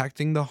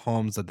protecting the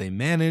homes that they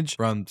manage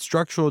from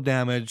structural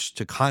damage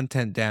to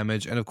content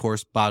damage and, of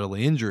course,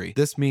 bodily injury.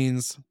 This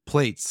means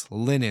plates,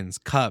 linens,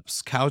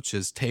 cups,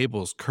 couches,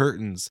 tables,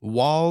 curtains,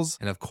 walls,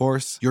 and, of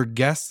course, your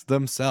guests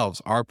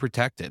themselves are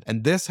protected.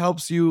 And this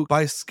helps you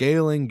by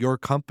scaling your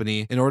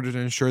company in order to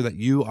ensure that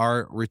you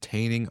are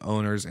retaining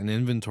owners and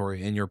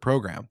inventory in your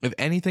program. If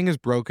anything is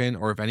broken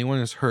or if anyone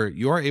is hurt,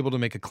 you are able to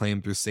make a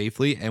claim through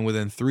Safely, and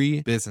within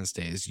 3 business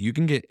days, you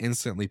can get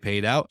instantly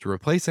paid out to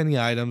replace any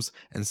items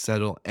and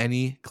settle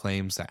any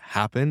claims that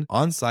happen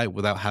on site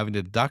without having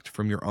to deduct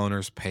from your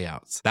owner's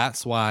payouts.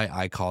 That's why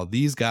I call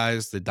these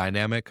guys the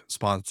dynamic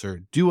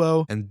sponsor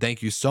duo. And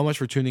thank you so much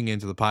for tuning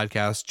into the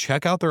podcast.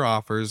 Check out their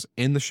offers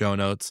in the show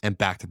notes, and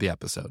back to the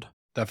episode.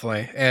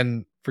 Definitely.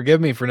 And forgive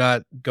me for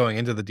not going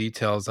into the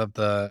details of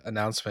the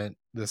announcement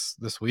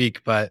this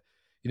week, but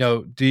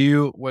do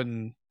you,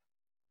 when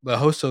the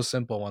Host So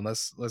Simple one,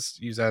 let's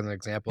use that as an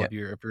example.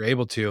 Yeah. If you're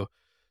able to,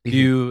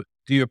 Mhm.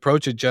 do you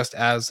approach it just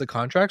as the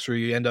contracts, or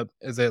you end up,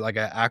 is it like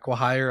an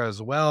acqui-hire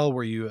as well,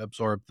 where you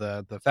absorb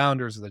the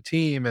founders of the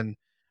team and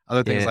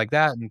other things Yeah. like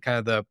that, and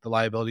kind of the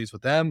liabilities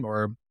with them,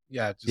 or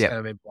yeah, just Yeah. kind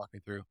of maybe walk me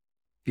through.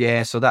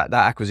 Yeah. So that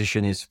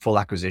acquisition is full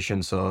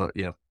acquisition. So,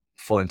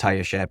 full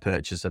entire share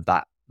purchase of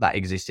that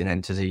existing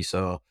entity.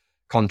 So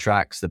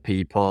contracts, the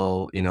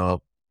people,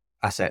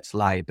 assets,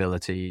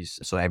 liabilities.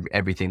 So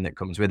everything that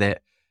comes with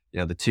it.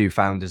 The two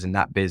founders in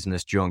that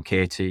business, Joe and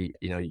Katie,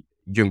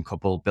 young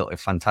couple, built a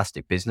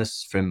fantastic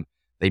business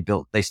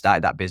they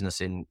started that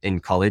business in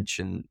college,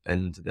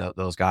 and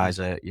those guys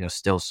are,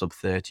 still sub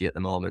 30 at the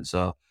moment.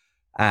 So,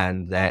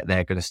 and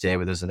they're going to stay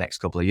with us the next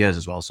couple of years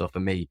as well. So for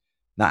me,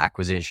 that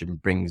acquisition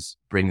brings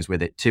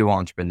with it two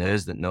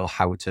entrepreneurs that know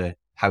how to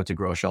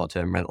grow a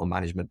short-term rental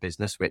management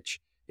business,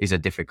 which is a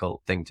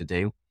difficult thing to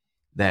do.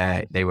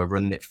 They were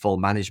running it full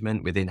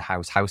management with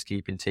in-house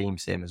housekeeping team,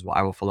 same as what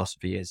our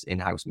philosophy is,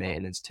 in-house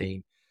maintenance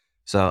team.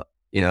 So,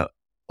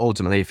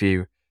 ultimately, if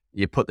you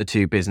put the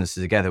two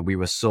businesses together, we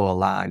were so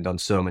aligned on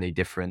so many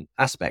different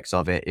aspects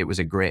of it. It was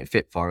a great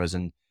fit for us,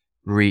 and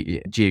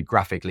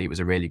geographically, it was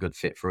a really good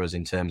fit for us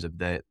in terms of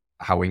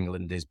how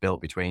England is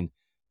built between,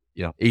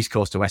 East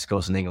Coast to West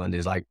Coast in England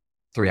is like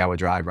 3-hour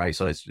drive, right?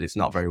 So it's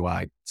not very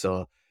wide.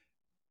 So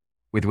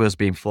with us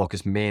being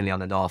focused mainly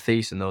on the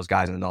Northeast and those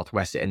guys in the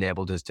Northwest, it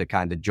enabled us to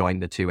kind of join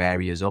the two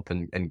areas up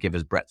and give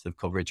us breadth of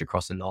coverage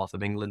across the north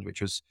of England,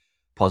 which was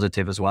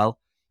positive as well.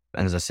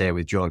 And as I say,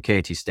 with Joe and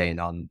Katie staying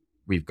on,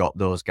 we've got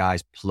those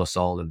guys plus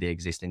all of the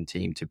existing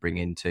team to bring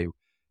into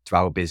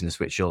our business,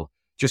 which will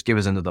just give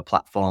us another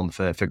platform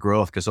for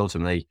growth. Because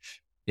ultimately,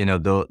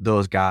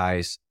 those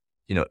guys,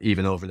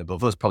 even over and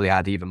above us, probably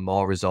had even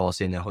more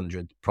resource in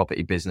 100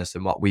 property business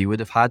than what we would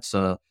have had.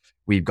 So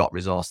we've got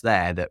resource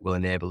there that will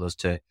enable us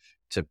to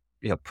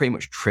pretty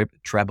much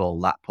treble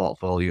that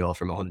portfolio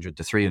from 100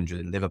 to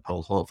 300 in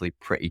Liverpool, hopefully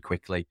pretty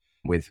quickly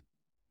with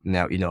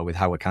now, with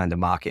how we're kind of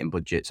marketing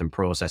budgets and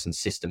process and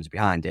systems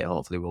behind it.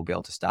 Hopefully we'll be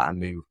able to start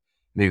and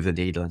move the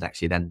needle and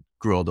actually then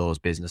grow those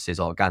businesses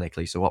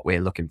organically. So what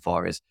we're looking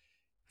for is,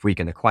 if we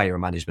can acquire a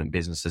management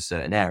business in a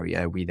certain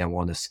area, we then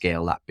want to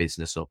scale that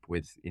business up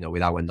with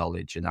our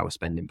knowledge and our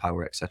spending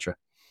power, etc.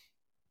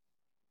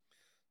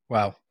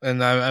 Wow. And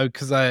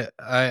because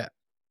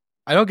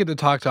I don't get to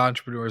talk to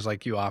entrepreneurs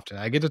like you often.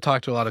 I get to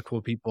talk to a lot of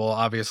cool people,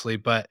 obviously,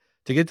 but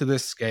to get to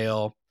this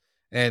scale,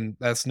 and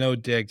that's no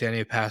dig to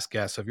any past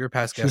guests. So if you're a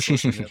past guest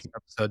listening to this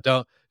episode,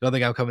 don't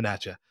think I'm coming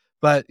at you.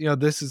 But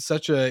this is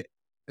such a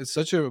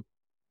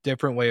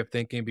different way of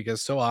thinking,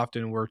 because so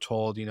often we're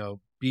told,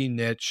 be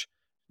niche,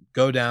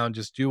 go down,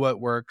 just do what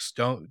works,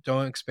 don't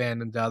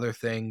expand into other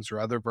things or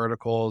other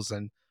verticals,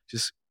 and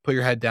just put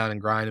your head down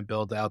and grind and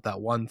build out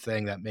that one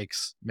thing that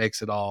makes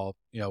it all,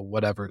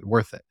 whatever,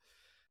 worth it.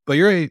 But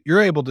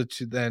you're able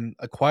to then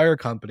acquire a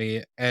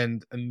company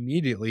and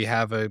immediately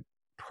have a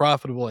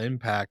profitable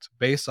impact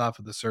based off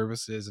of the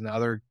services and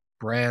other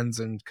brands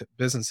and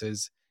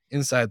businesses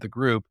inside the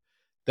group,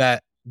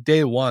 that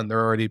day one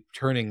they're already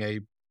turning a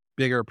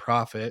bigger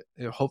profit,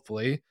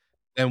 hopefully,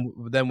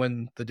 than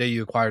when the day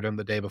you acquired them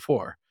the day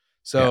before.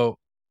 Yeah. So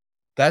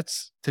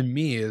that's, to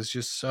me, is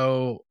just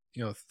so,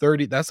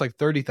 30, that's like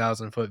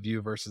 30,000-foot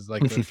view versus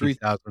like the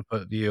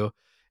 3,000-foot view.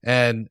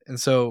 And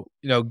so,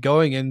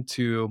 going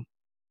into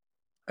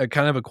a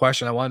kind of a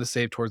question I wanted to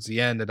save towards the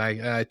end, and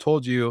I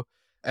told you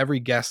every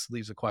guest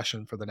leaves a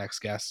question for the next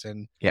guest,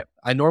 and Yep.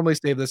 I normally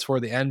save this for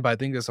the end, but I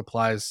think this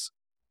applies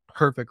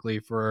perfectly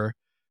for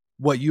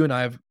what you and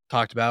I have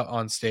talked about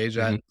on stage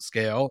at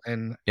scale,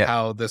 and Yep.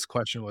 how this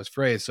question was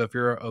phrased. So if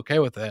you're okay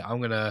with it,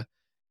 I'm gonna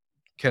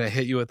kind of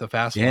hit you with the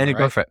fast one. Yeah, All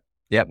go right? for it.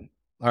 Yep.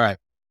 All right.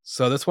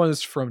 So this one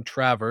is from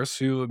Travers,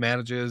 who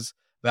manages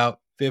about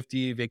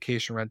 50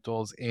 vacation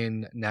rentals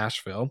in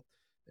Nashville.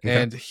 Okay.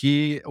 And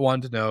he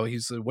wanted to know, he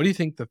said, what do you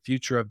think the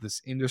future of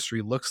this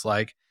industry looks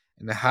like?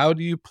 And how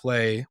do you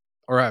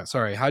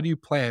how do you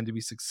plan to be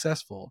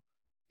successful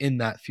in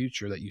that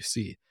future that you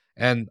see?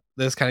 And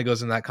this kind of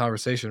goes in that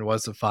conversation.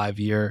 What's the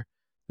 5-year,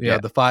 Yeah.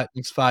 the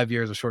next 5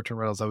 years of short-term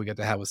rentals that we get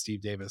to have with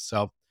Steve Davis?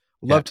 So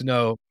we'd Yeah. love to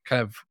know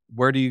kind of,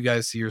 where do you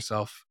guys see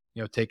yourself,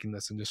 taking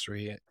this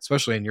industry,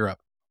 especially in Europe?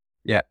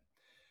 Yeah.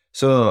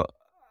 So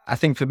I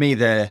think for me,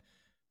 the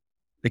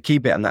key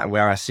bit on that,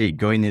 where I see it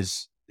going,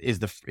 is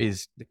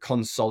the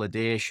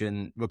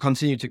consolidation. We'll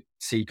continue to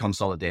see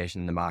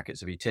consolidation in the market.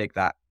 So if you take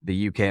that,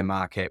 the UK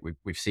market,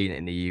 we've seen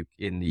it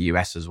in the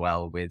US as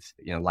well, with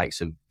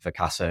likes of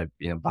Vacasa,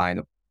 buying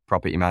up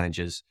property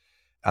managers.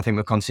 I think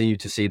we'll continue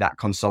to see that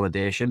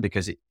consolidation,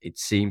 because it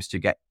seems to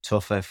get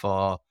tougher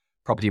for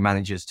property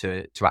managers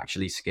to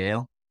actually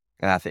scale.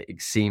 And I think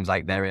it seems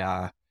like there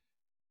are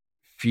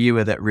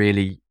fewer that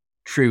really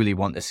truly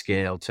want to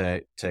scale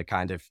to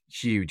kind of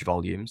huge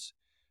volumes.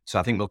 So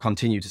I think we'll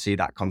continue to see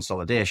that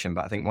consolidation.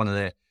 But I think one of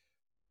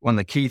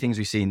the key things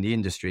we see in the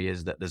industry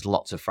is that there's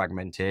lots of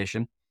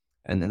fragmentation,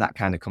 and then that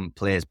kind of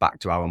plays back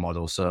to our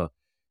model. So,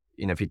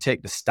 if you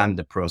take the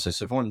standard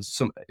process, if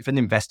an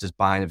investor's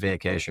buying a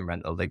vacation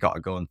rental, they got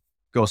to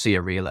go see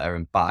a realtor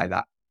and buy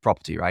that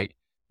property, right?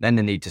 Then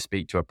they need to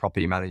speak to a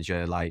property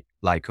manager like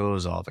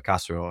us or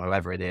Vacasa or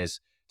whoever it is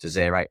to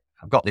say, right,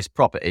 I've got this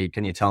property.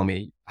 Can you tell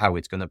me how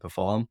it's going to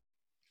perform?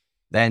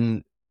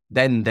 Then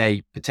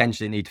they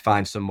potentially need to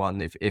find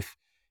someone if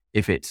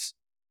it's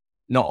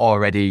not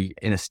already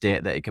in a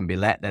state that it can be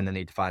let, then they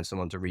need to find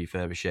someone to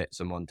refurbish it,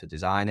 someone to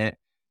design it.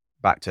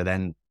 Back to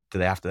then, do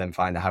they have to then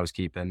find a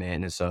housekeeper,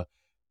 maintenance? So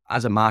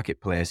as a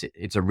marketplace,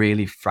 it's a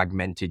really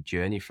fragmented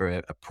journey for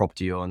a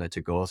property owner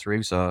to go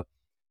through. So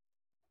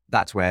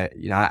that's where,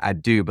 I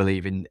do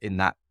believe in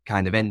that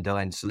kind of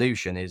end-to-end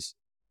solution is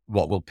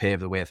what will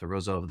pave the way for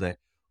us over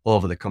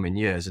the coming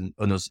years, and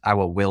us,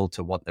 our will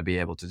to want to be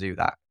able to do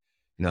that.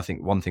 I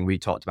think one thing we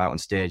talked about on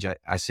stage,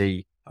 I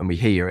see and we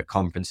hear at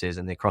conferences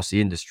and across the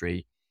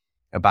industry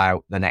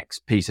about the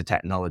next piece of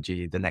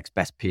technology, the next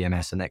best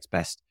PMS, the next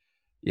best,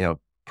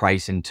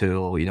 pricing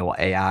tool, what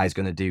AI is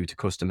going to do to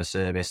customer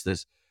service.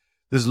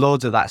 There's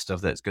loads of that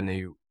stuff that's going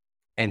to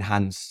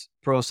enhance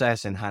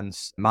process,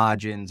 enhance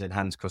margins,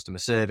 enhance customer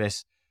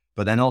service.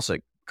 But then also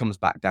it comes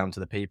back down to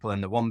the people.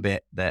 And the one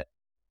bit that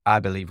I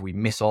believe we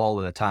miss all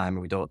of the time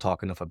and we don't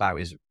talk enough about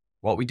is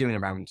what we're doing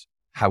around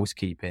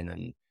housekeeping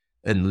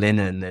and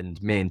linen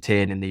and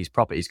maintaining these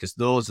properties, because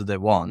those are the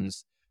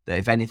ones that,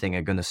 if anything,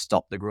 are going to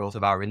stop the growth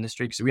of our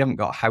industry. Because if we haven't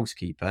got a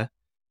housekeeper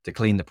to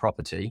clean the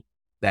property,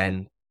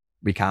 then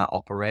we can't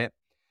operate.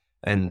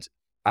 And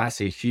I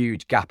see a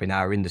huge gap in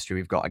our industry.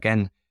 We've got,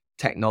 again,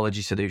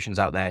 technology solutions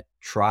out there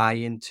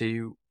trying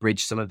to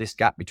bridge some of this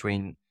gap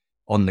between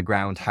on the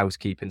ground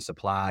housekeeping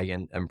supply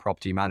and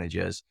property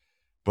managers,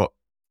 but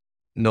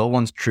no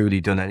one's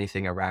truly done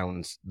anything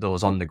around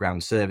those on the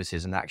ground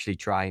services and actually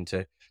trying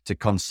to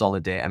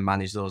consolidate and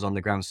manage those on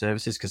the ground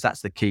services, because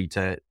that's the key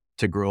to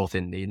growth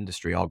in the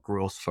industry, or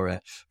growth from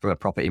a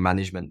property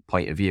management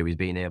point of view, is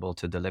being able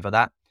to deliver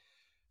that.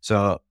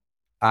 So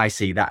I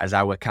see that as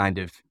our kind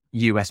of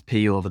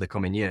USP over the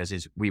coming years,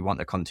 is we want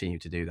to continue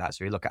to do that.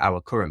 So we look at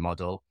our current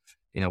model,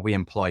 we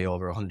employ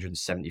over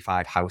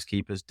 175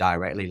 housekeepers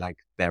directly, like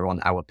they're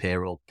on our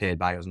payroll, paid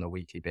by us on a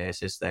weekly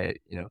basis.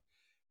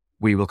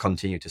 We will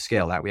continue to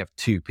scale that. We have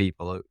 2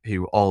 people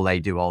who all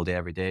they do all day,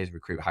 every day is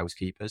recruit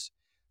housekeepers.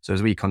 So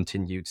as we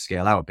continue to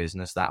scale our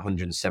business, that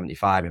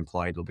 175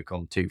 employed will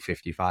become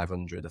 250,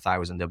 500,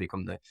 1,000. They'll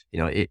become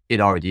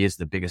it already is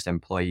the biggest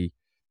employee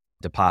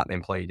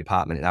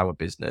department in our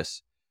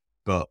business.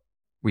 But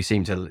we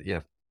seem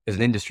to, as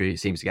an industry, it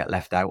seems to get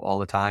left out all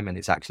the time. And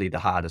it's actually the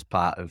hardest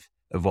part of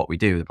what we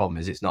do. The problem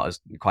is it's not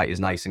quite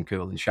as nice and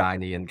cool and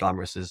shiny and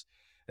glamorous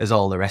as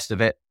all the rest of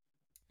it.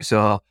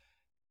 So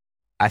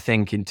I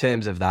think in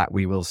terms of that,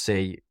 we will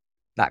see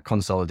that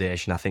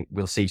consolidation. I think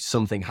we'll see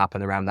something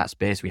happen around that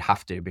space. We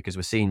have to, because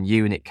we're seeing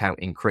unit count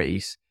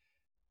increase,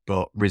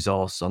 but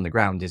resource on the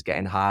ground is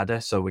getting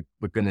harder. So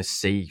we're going to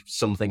see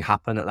something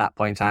happen at that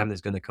point in time. There's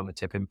going to come a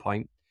tipping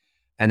point.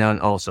 And then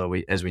also,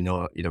 as we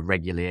know,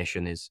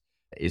 regulation is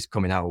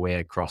coming our way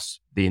across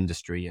the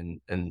industry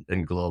and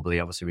globally.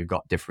 Obviously, we've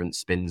got different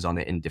spins on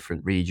it in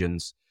different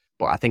regions,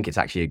 but I think it's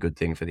actually a good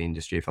thing for the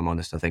industry, if I'm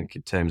honest. I think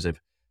in terms of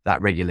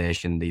that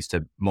regulation leads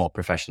to more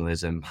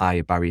professionalism,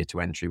 higher barrier to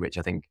entry, which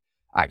I think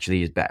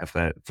actually is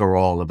better for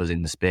all of us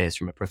in the space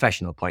from a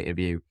professional point of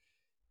view.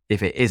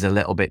 If it is a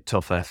little bit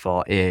tougher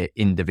for an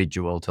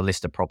individual to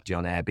list a property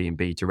on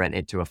Airbnb to rent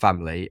it to a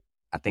family,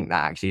 I think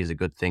that actually is a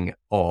good thing.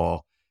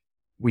 Or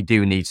we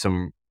do need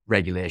some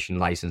regulation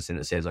licensing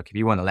that says, look, if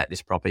you want to let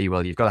this property,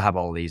 well, you've got to have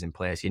all these in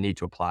place. You need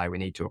to apply. We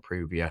need to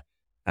approve you.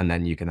 And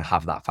then you can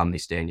have that family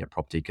stay in your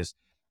property, because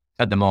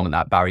at the moment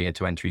that barrier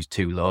to entry is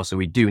too low. So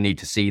we do need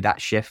to see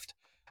that shift.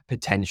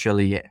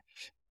 Potentially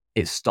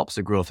it stops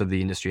the growth of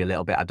the industry a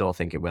little bit. I don't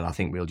think it will. I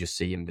think we'll just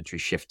see inventory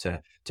shift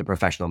to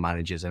professional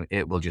managers, and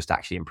it will just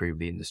actually improve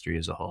the industry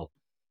as a whole.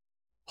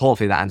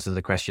 Hopefully that answers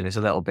the question. It's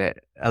a little bit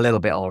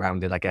all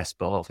rounded, I guess,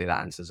 but hopefully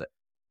that answers it.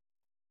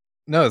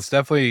 No, it's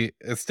definitely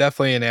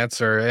an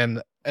answer,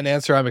 and an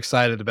answer I'm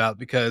excited about,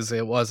 because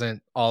it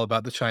wasn't all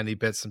about the shiny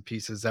bits and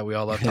pieces that we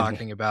all love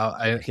talking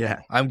about.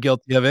 I'm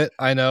guilty of it,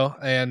 I know.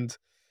 And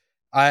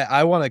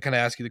I want to kind of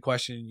ask you the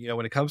question,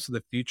 when it comes to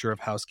the future of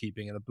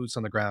housekeeping and the boots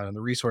on the ground and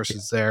the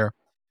resources there,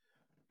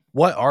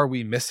 what are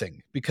we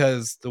missing?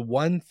 Because the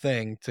one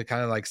thing to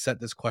kind of like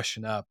set this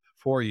question up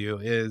for you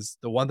is,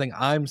 the one thing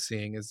I'm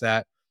seeing is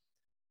that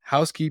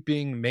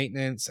housekeeping,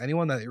 maintenance,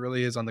 anyone that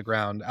really is on the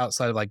ground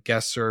outside of like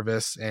guest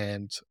service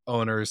and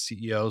owners,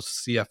 CEOs,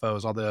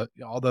 CFOs,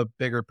 all the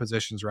bigger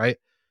positions, right?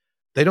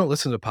 They don't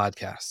listen to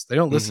podcasts. They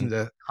don't listen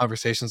to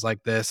conversations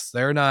like this.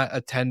 They're not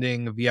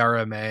attending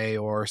VRMA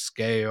or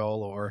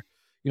Scale, or,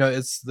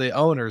 it's the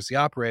owners, the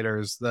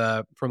operators,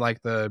 from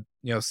like the,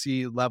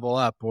 C level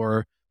up,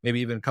 or maybe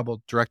even a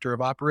couple director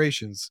of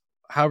operations,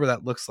 however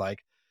that looks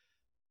like.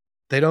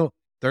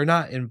 They're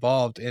not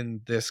involved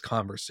in this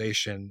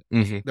conversation.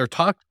 They're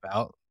talked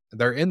about,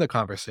 they're in the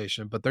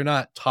conversation, but they're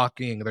not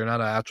talking. They're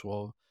not an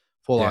actual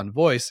full-on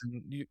voice.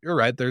 And you're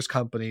right. There's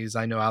companies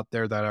I know out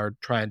there that are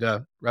trying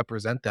to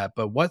represent that.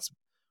 But what's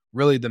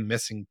really the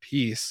missing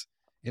piece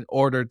in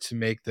order to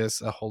make this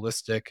a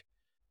holistic,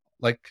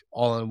 like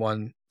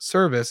all-in-one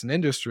service and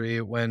industry,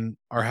 when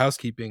our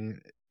housekeeping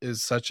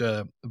is such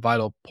a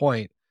vital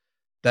point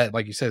that,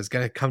 like you said, is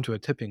going to come to a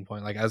tipping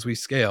point. Like as we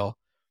scale,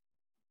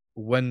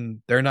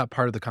 when they're not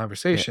part of the Yeah.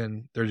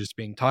 conversation, they're just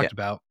being Yeah. talked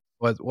about.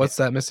 Yeah. What's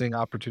that missing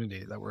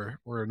opportunity that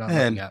we're not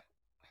looking at?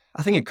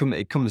 I think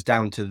it comes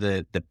down to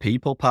the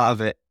people part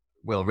of it.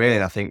 Well,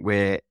 really, I think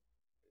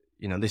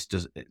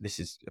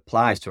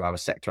applies to our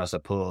sector, I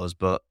suppose,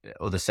 but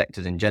other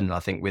sectors in general. I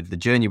think with the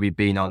journey we've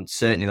been on,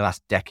 certainly the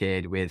last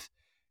decade, with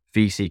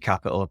VC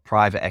capital,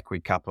 private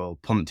equity capital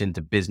pumped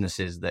into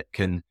businesses that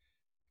can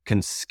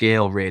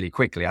scale really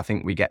quickly, I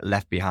think we get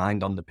left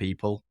behind on the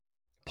people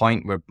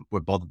point.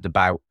 We're bothered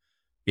about,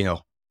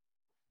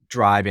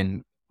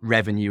 driving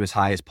revenue as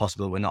high as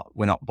possible.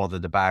 We're not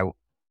bothered about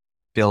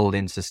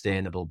building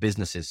sustainable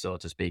businesses, so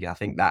to speak. I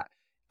think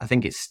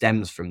it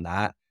stems from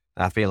that.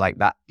 And I feel like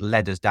that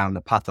led us down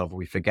the path of,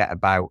 we forget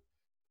about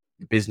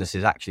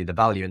businesses actually the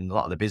value, and a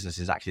lot of the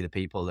businesses actually the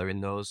people that are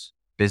in those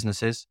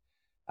businesses.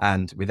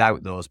 And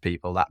without those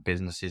people, that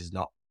business is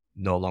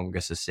no longer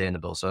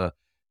sustainable. So,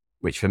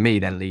 which for me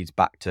then leads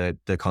back to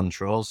the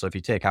controls. So if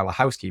you take our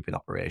housekeeping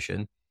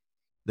operation,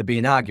 there'd be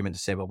an argument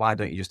to say, well, why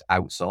don't you just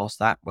outsource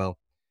that? Well,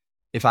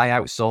 if I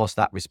outsource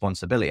that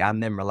responsibility,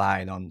 I'm then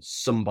relying on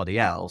somebody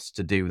else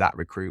to do that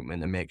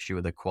recruitment and make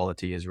sure the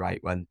quality is right,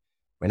 when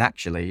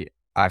actually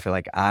I feel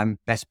like I'm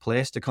best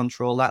placed to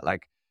control that.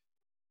 Like,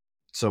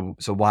 so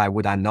why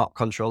would I not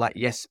control that?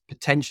 Yes,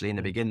 potentially in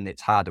the beginning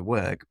it's harder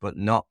work, but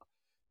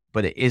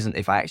it isn't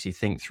if I actually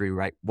think through,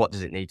 right, what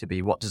does it need to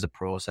be? What does the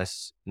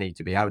process need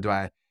to be? How do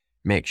I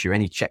make sure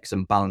any checks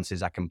and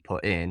balances I can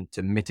put in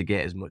to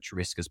mitigate as much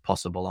risk as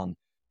possible on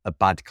a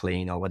bad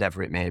clean or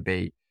whatever it may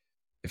be?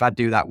 If I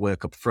do that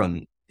work up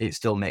front, it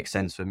still makes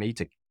sense for me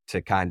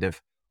to kind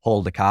of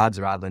hold the cards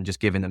rather than just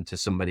giving them to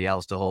somebody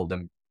else to hold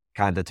them,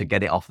 kind of to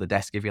get it off the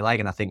desk, if you like.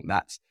 And I think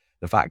that's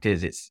the fact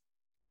is, it's,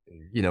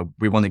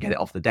 we want to get it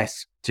off the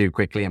desk too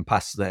quickly and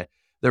pass the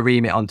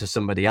remit onto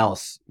somebody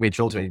else,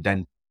 which ultimately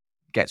then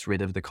gets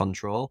rid of the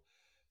control.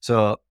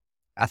 So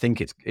I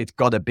think it's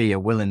got to be a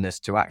willingness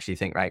to actually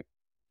think, right,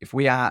 if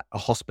we are a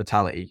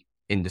hospitality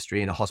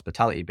industry and a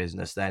hospitality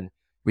business, then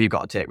we've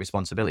got to take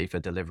responsibility for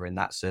delivering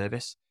that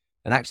service.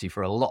 And actually,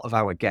 for a lot of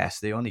our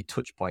guests, the only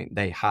touch point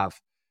they have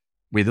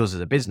with us as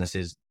a business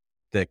is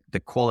the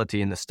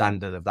quality and the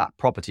standard of that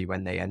property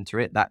when they enter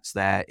it. That's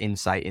their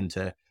insight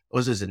into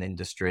us as an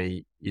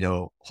industry,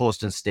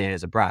 Host and Stay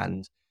as a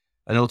brand.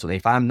 And ultimately,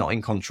 if I'm not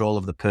in control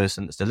of the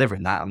person that's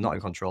delivering that, I'm not in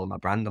control of my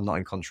brand, I'm not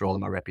in control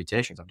of my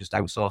reputation, I've just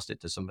outsourced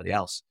it to somebody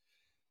else.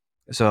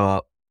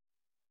 So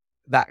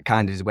that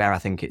kind of is where I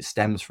think it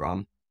stems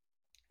from.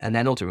 And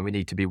then ultimately, we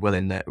need to be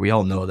willing, that we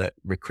all know that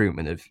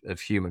recruitment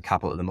of human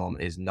capital at the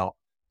moment is not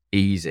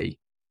easy,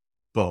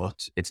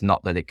 but it's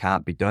not that it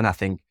can't be done. I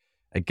think,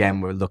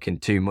 again, we're looking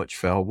too much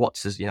for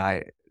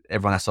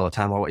everyone asks all the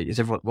time,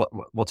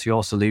 what's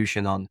your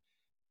solution on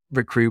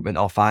recruitment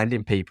or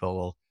finding people?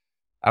 Well,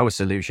 our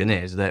solution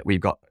is that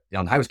we've got,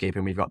 on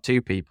housekeeping, we've got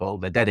 2 people,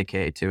 they're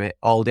dedicated to it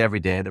all day, every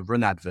day. They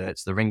run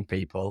adverts, they ring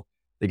people,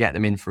 they get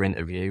them in for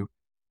interview,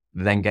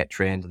 they then get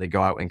trained, they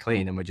go out and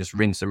clean, and we just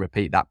rinse and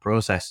repeat that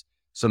process.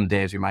 Some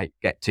days we might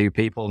get 2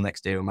 people,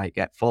 next day we might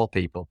get 4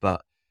 people,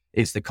 but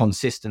it's the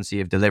consistency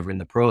of delivering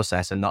the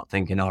process and not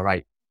thinking, all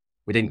right,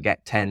 we didn't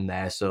get 10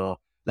 there, so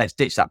let's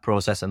ditch that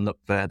process and look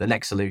for the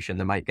next solution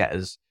that might get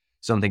us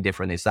something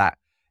different.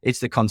 It's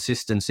the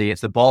consistency,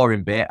 it's the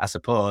boring bit, I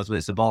suppose, but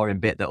it's the boring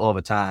bit that over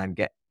time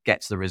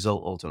gets the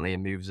result ultimately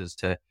and moves us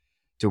to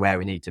where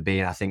we need to be.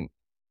 And I think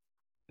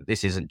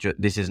this isn't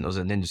us as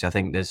an industry. I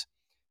think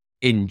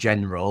in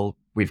general,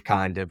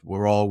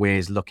 we're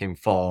always looking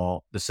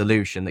for the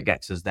solution that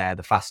gets us there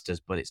the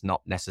fastest, but it's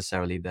not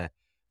necessarily the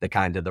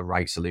kind of the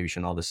right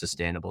solution or the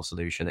sustainable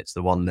solution. It's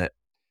the one that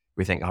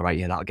we think, all right,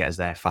 yeah, that'll get us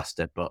there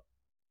faster, but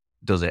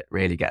does it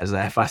really get us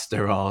there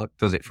faster, or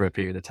does it for a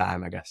period of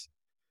time, I guess?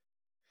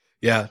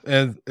 Yeah,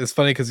 and it's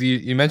funny because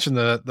you mentioned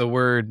the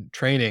word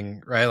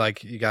training, right?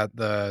 Like you got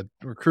the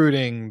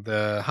recruiting,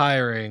 the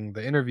hiring,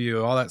 the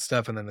interview, all that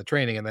stuff, and then the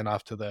training, and then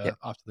off to the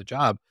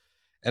job.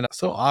 And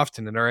so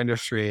often in our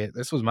industry,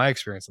 this was my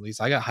experience at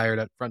least. I got hired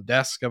at front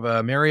desk of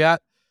a Marriott.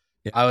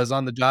 Yeah. I was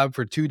on the job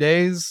for 2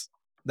 days.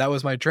 That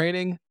was my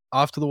training.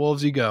 Off to the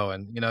wolves you go,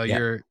 and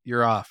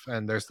you're off.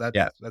 And there's that.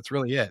 Yeah. That's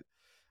really it.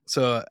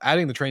 So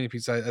adding the training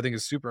piece, I think,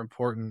 is super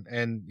important.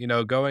 And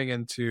going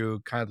into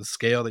kind of the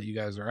scale that you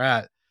guys are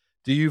at,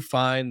 do you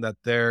find that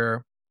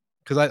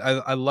because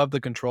I love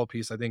the control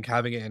piece. I think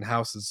having it in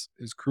house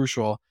is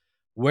crucial.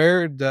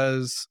 Where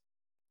does,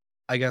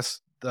 I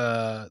guess,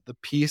 the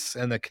piece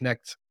and the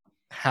connect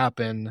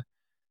happen?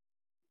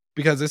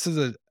 Because this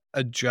is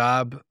a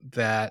job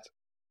that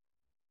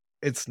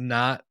it's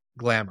not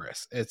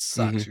glamorous. It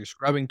sucks. Mm-hmm. You're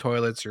scrubbing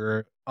toilets,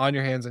 you're on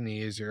your hands and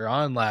knees, you're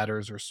on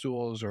ladders or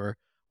stools or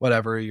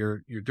whatever,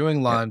 you're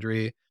doing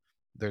laundry.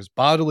 There's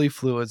bodily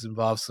fluids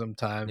involved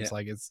sometimes. Yeah.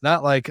 Like, it's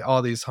not like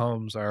all these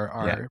homes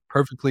are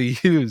perfectly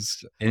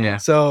used. Yeah.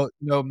 So,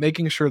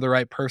 making sure the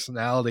right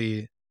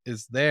personality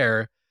is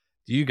there.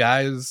 Do you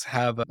guys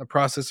have a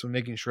process of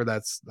making sure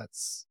that's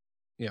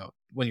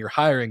when you're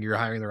hiring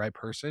the right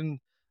person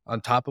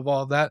on top of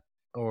all of that?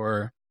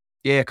 Or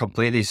Yeah,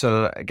 completely.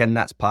 So again,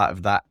 that's part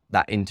of that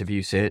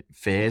interview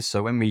phase.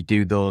 So when we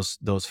do those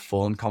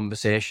phone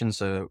conversations,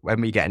 so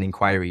when we get an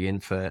inquiry in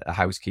for a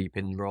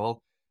housekeeping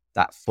role,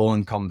 that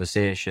phone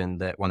conversation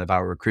that one of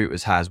our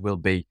recruiters has will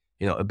be,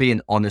 it'll be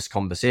an honest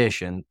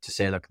conversation to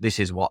say, look, this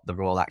is what the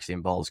role actually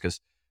involves,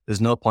 because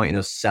there's no point in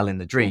us selling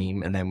the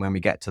dream, and then when we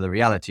get to the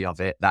reality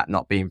of it, that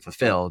not being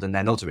fulfilled, and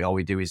then ultimately all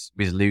we do is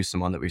lose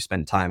someone that we've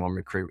spent time on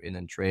recruiting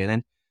and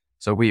training.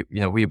 So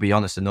we'll be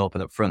honest and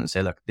open up front and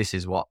say, look, this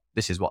is what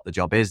the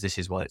job is. This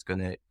is what it's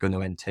going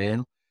to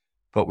entail.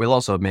 But we'll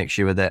also make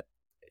sure that,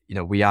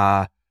 we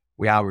are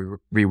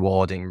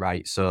rewarding,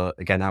 right? So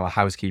again, our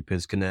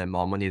housekeepers can earn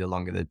more money the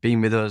longer they've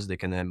been with us. They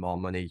can earn more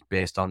money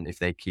based on if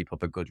they keep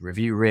up a good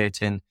review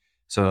rating.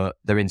 So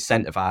they're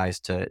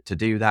incentivized to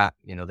do that.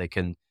 They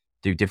can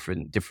do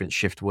different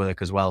shift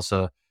work as well.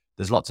 So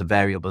there's lots of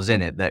variables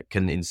in it that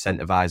can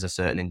incentivize a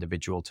certain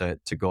individual to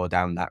go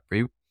down that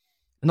route.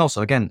 And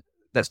also, again,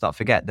 let's not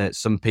forget that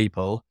some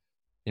people,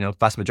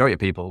 vast majority of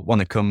people want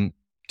to come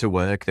to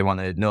work. They want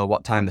to know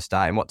what time they're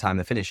starting, what time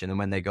they're finishing. And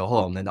when they go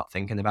home, they're not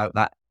thinking about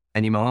that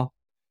anymore.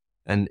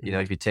 And,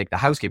 if you take the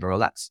housekeeper role,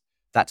 that's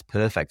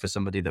perfect for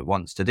somebody that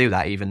wants to do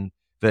that, even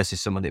versus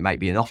someone that might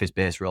be an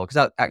office-based role.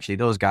 Because actually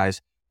those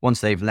guys,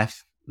 once they've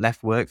left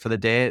work for the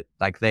day,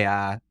 like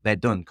they're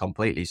done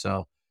completely.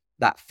 So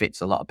that fits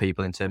a lot of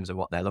people in terms of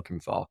what they're looking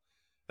for.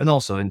 And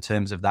also in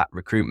terms of that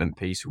recruitment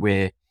piece,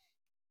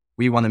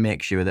 we want to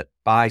make sure that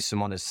by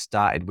someone has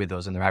started with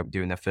us and they're out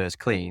doing their first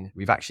clean,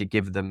 we've actually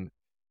given them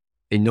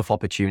enough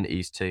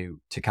opportunities to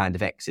kind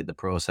of exit the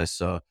process.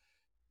 So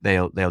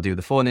they'll do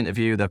the phone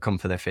interview, they'll come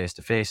for their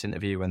face-to-face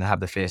interview. When they have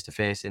the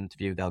face-to-face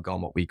interview, they'll go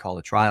on what we call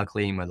a trial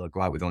clean, where they'll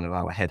go out with one of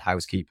our head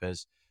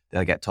housekeepers.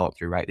 They'll get talked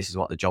through, right, this is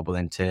what the job will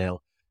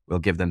entail. We'll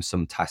give them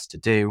some tasks to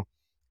do.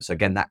 So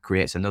again, that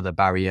creates another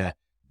barrier.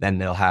 Then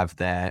they'll have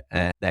their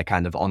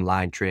kind of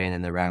online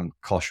training around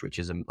COSH, which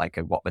is like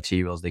what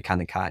materials they can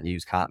and can't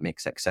use, can't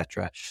mix,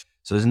 etc.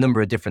 So there's a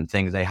number of different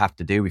things they have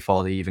to do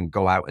before they even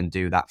go out and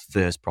do that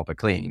first proper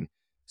clean.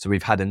 So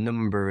we've had a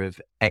number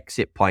of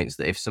exit points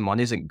that if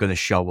someone isn't going to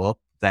show up,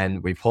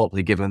 then we've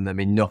hopefully given them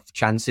enough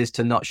chances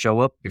to not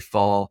show up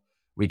before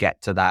we get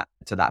to that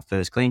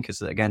first clean.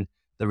 Because again,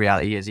 the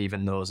reality is,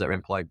 even those that are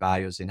employed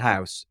by us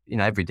in-house,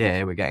 every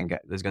day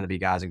there's going to be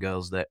guys and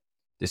girls that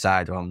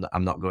decide, oh,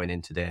 I'm not going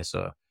in today.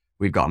 So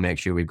we've got to make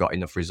sure we've got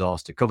enough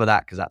resource to cover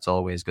that, because that's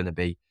always going to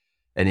be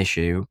an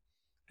issue.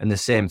 And the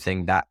same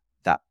thing, that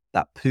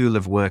pool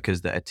of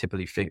workers that are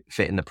typically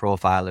fitting the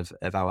profile of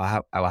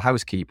our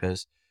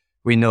housekeepers,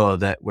 we know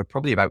that we're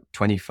probably about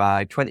 20 to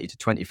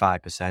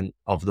 25%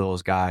 of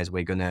those guys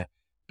we're going to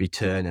be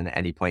turning at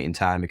any point in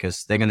time,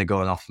 because they're going to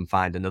go off and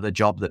find another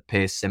job that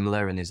pays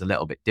similar and is a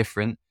little bit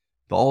different.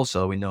 But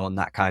also we know on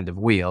that kind of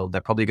wheel, they're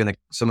probably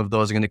some of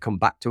those are going to come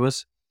back to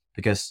us,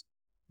 because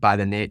by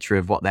the nature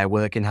of what their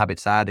working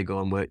habits are, they go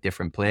and work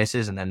different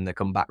places and then they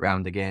come back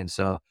round again.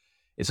 So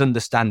it's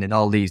understanding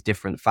all these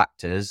different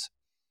factors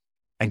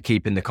and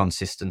keeping the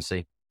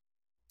consistency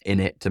in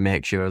it to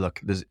make sure,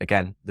 look,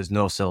 there's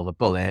no silver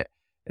bullet.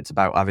 It's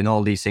about having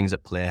all these things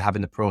at play,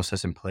 having the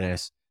process in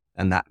place,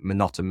 and that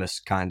monotonous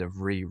kind of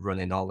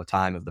rerunning all the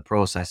time of the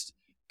process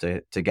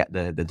to get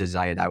the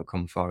desired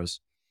outcome for us.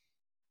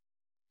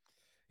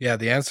 Yeah,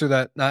 the answer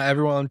that not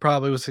everyone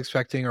probably was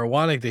expecting or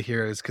wanting to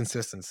hear is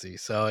consistency.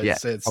 So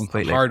it's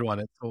a hard one.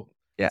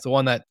 It's the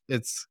one that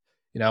it's,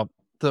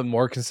 the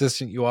more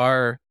consistent you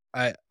are.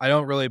 I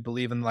don't really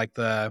believe in like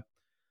the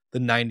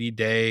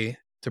 90-day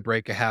to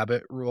break a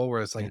habit rule,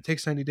 where it's like it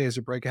takes 90 days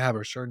to break a habit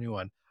or start a new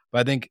one.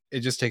 But I think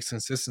it just takes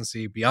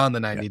consistency beyond the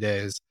 90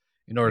 days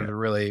in order to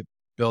really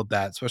build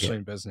that, especially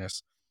in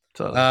business.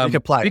 So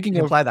you can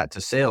apply that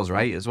to sales,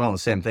 right? As well. The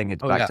same thing.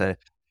 It's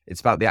it's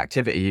about the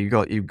activity.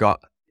 You've got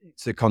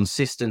it's the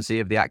consistency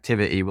of the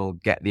activity will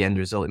get the end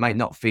result. It might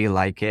not feel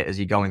like it as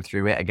you're going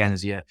through it. Again,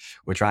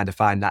 we're trying to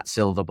find that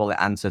silver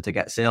bullet answer to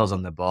get sales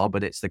on the board,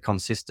 but it's the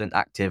consistent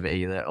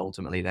activity that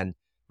ultimately then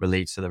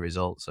leads to the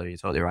result. So you're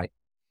totally right.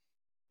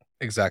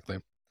 Exactly.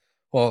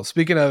 Well,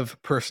 speaking of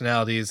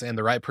personalities and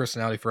the right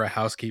personality for a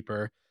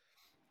housekeeper,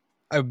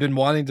 I've been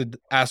wanting to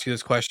ask you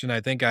this question.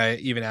 I think I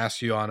even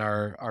asked you on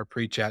our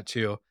pre-chat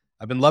too.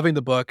 I've been loving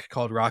the book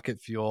called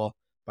Rocket Fuel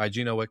by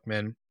Gino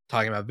Wickman,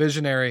 talking about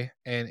visionary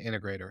and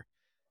integrator.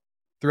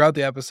 Throughout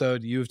the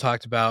episode, you've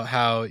talked about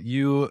how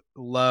you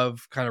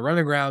love kind of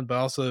running around, but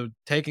also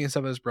taking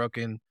something that's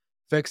broken,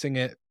 fixing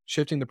it,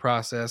 shifting the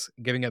process,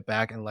 giving it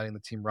back, and letting the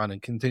team run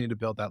and continue to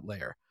build that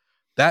layer.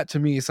 That to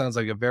me sounds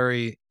like a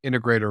very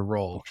integrator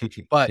role,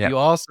 but you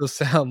also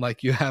sound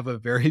like you have a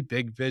very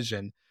big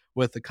vision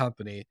with the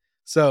company.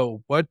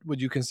 So what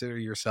would you consider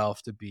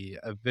yourself to be,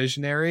 a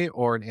visionary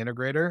or an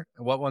integrator?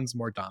 And what one's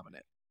more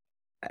dominant?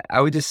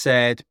 I would have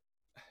said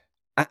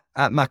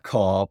at my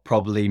core,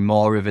 probably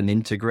more of an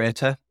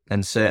integrator.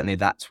 And certainly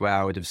that's where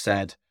I would have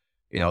said,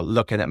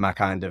 looking at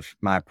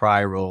my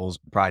prior roles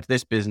prior to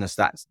this business,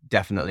 that's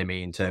definitely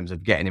me in terms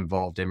of getting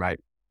involved in, right,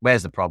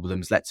 where's the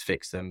problems? Let's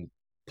fix them,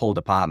 pull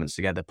departments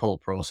together, pull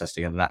process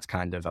together. That's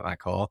kind of at my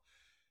core.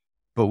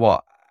 But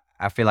what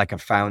I feel like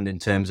I've found in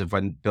terms of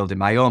when building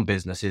my own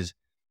business is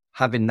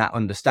having that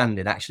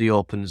understanding actually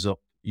opens up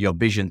your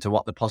vision to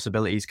what the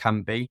possibilities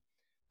can be.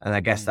 And I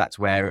guess that's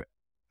where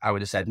I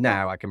would have said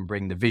now I can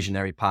bring the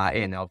visionary part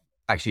in of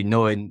actually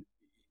knowing,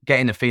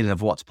 getting a feeling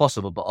of what's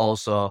possible, but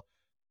also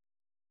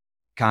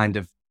kind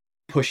of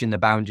pushing the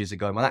boundaries of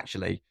going, well,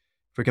 actually,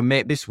 if we can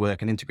make this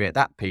work and integrate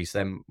that piece,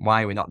 then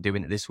why are we not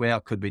doing it this way? Or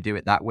could we do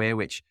it that way?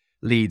 Which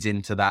leads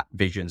into that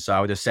vision. So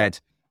I would have said,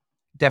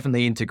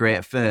 definitely integrate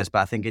it first. But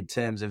I think in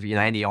terms of,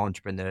 any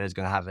entrepreneur is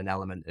going to have an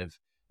element of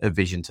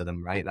vision to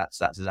them, right?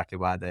 That's exactly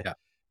why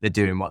they're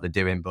doing what they're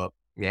doing. But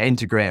yeah,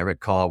 integrate at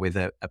core with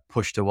a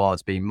push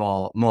towards being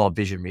more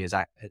visionary as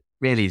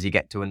you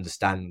get to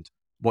understand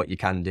what you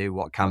can do,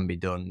 what can be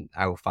done,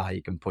 how far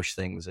you can push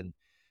things and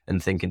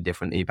thinking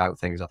differently about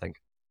things, I think.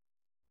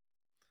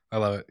 I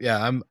love it.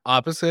 Yeah, I'm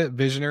opposite,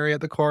 visionary at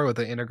the core with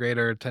the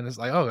integrator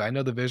tendency. Like, oh, I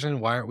know the vision.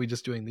 Why aren't we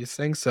just doing these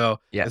things? So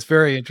yeah, it's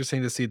very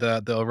interesting to see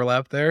the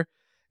overlap there.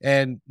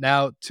 And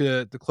now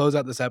to close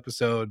out this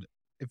episode,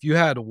 if you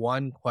had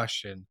one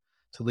question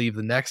to leave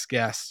the next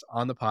guest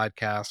on the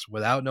podcast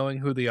without knowing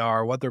who they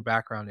are, what their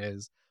background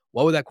is,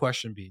 what would that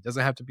question be? It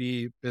doesn't have to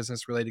be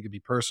business related. It could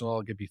be personal.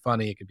 It could be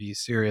funny. It could be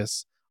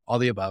serious, all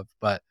the above.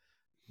 But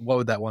what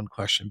would that one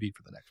question be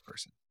for the next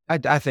person?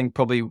 I think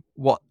probably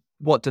what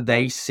do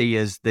they see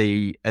as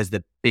the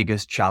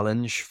biggest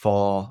challenge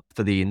for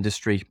the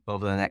industry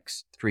over the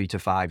next 3 to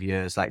 5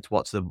 years? Like,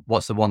 what's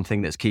the one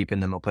thing that's keeping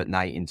them up at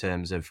night in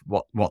terms of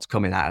what's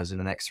coming at us in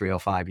the next 3 or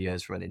 5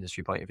 years from an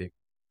industry point of view?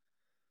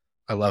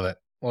 I love it.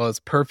 Well, it's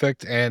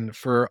perfect. And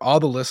for all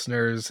the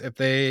listeners, if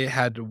they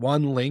had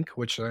one link,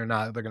 which they're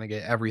not, they're going to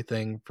get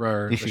everything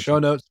for the show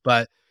notes.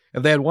 But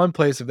if they had one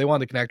place, if they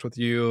wanted to connect with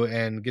you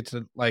and get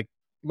to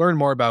learn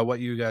more about what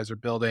you guys are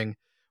building,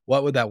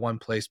 what would that one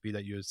place be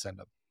that you would send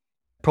them?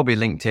 Probably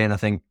LinkedIn. I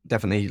think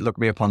definitely look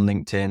me up on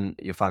LinkedIn.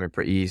 You'll find me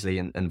pretty easily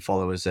and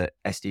follow us at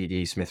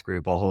SDD Smith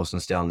Group or Horse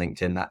and Stay on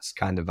LinkedIn. That's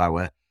kind of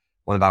one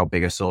of our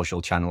bigger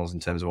social channels in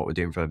terms of what we're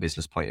doing from a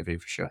business point of view,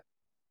 for sure.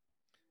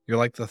 You're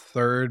like the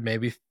third,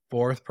 maybe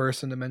fourth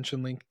person to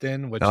mention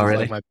LinkedIn, which is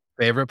really? my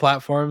favorite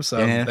platform. So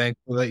I'm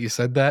thankful that you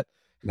said that.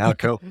 No,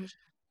 cool.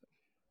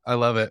 I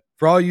love it.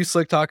 For all you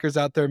Slick Talkers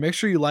out there, make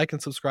sure you like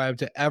and subscribe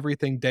to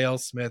everything Dale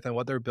Smith and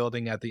what they're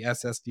building at the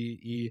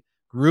SSDE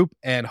Group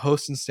and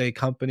Host and Stay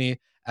Company,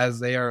 as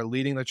they are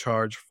leading the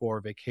charge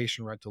for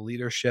vacation rental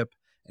leadership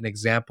and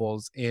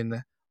examples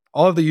in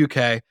all of the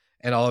UK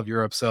and all of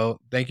Europe. So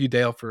thank you,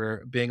 Dale,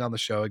 for being on the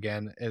show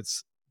again.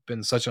 It's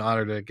been such an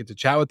honor to get to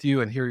chat with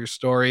you and hear your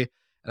story.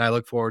 And I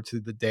look forward to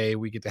the day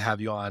we get to have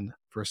you on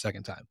for a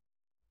second time.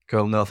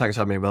 Cool. No, thanks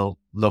for having me, Will.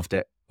 Loved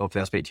it.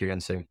 Hopefully I'll speak to you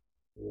again soon.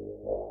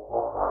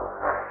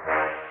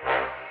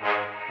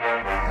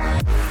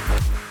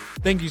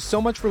 Thank you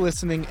so much for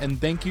listening,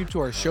 and thank you to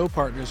our show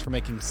partners for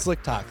making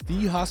Slick Talk,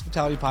 the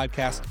hospitality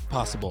podcast,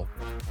 possible.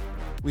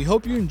 We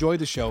hope you enjoyed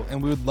the show,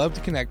 and we would love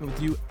to connect with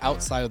you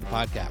outside of the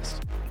podcast.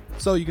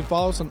 So you can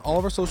follow us on all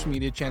of our social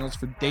media channels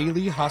for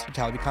daily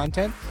hospitality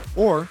content,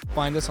 or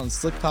find us on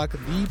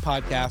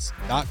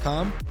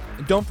slicktalkthepodcast.com.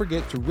 And don't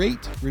forget to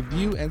rate,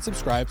 review, and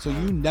subscribe so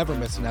you never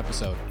miss an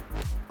episode.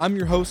 I'm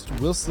your host,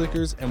 Will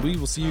Slickers, and we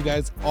will see you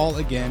guys all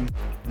again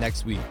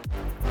next week.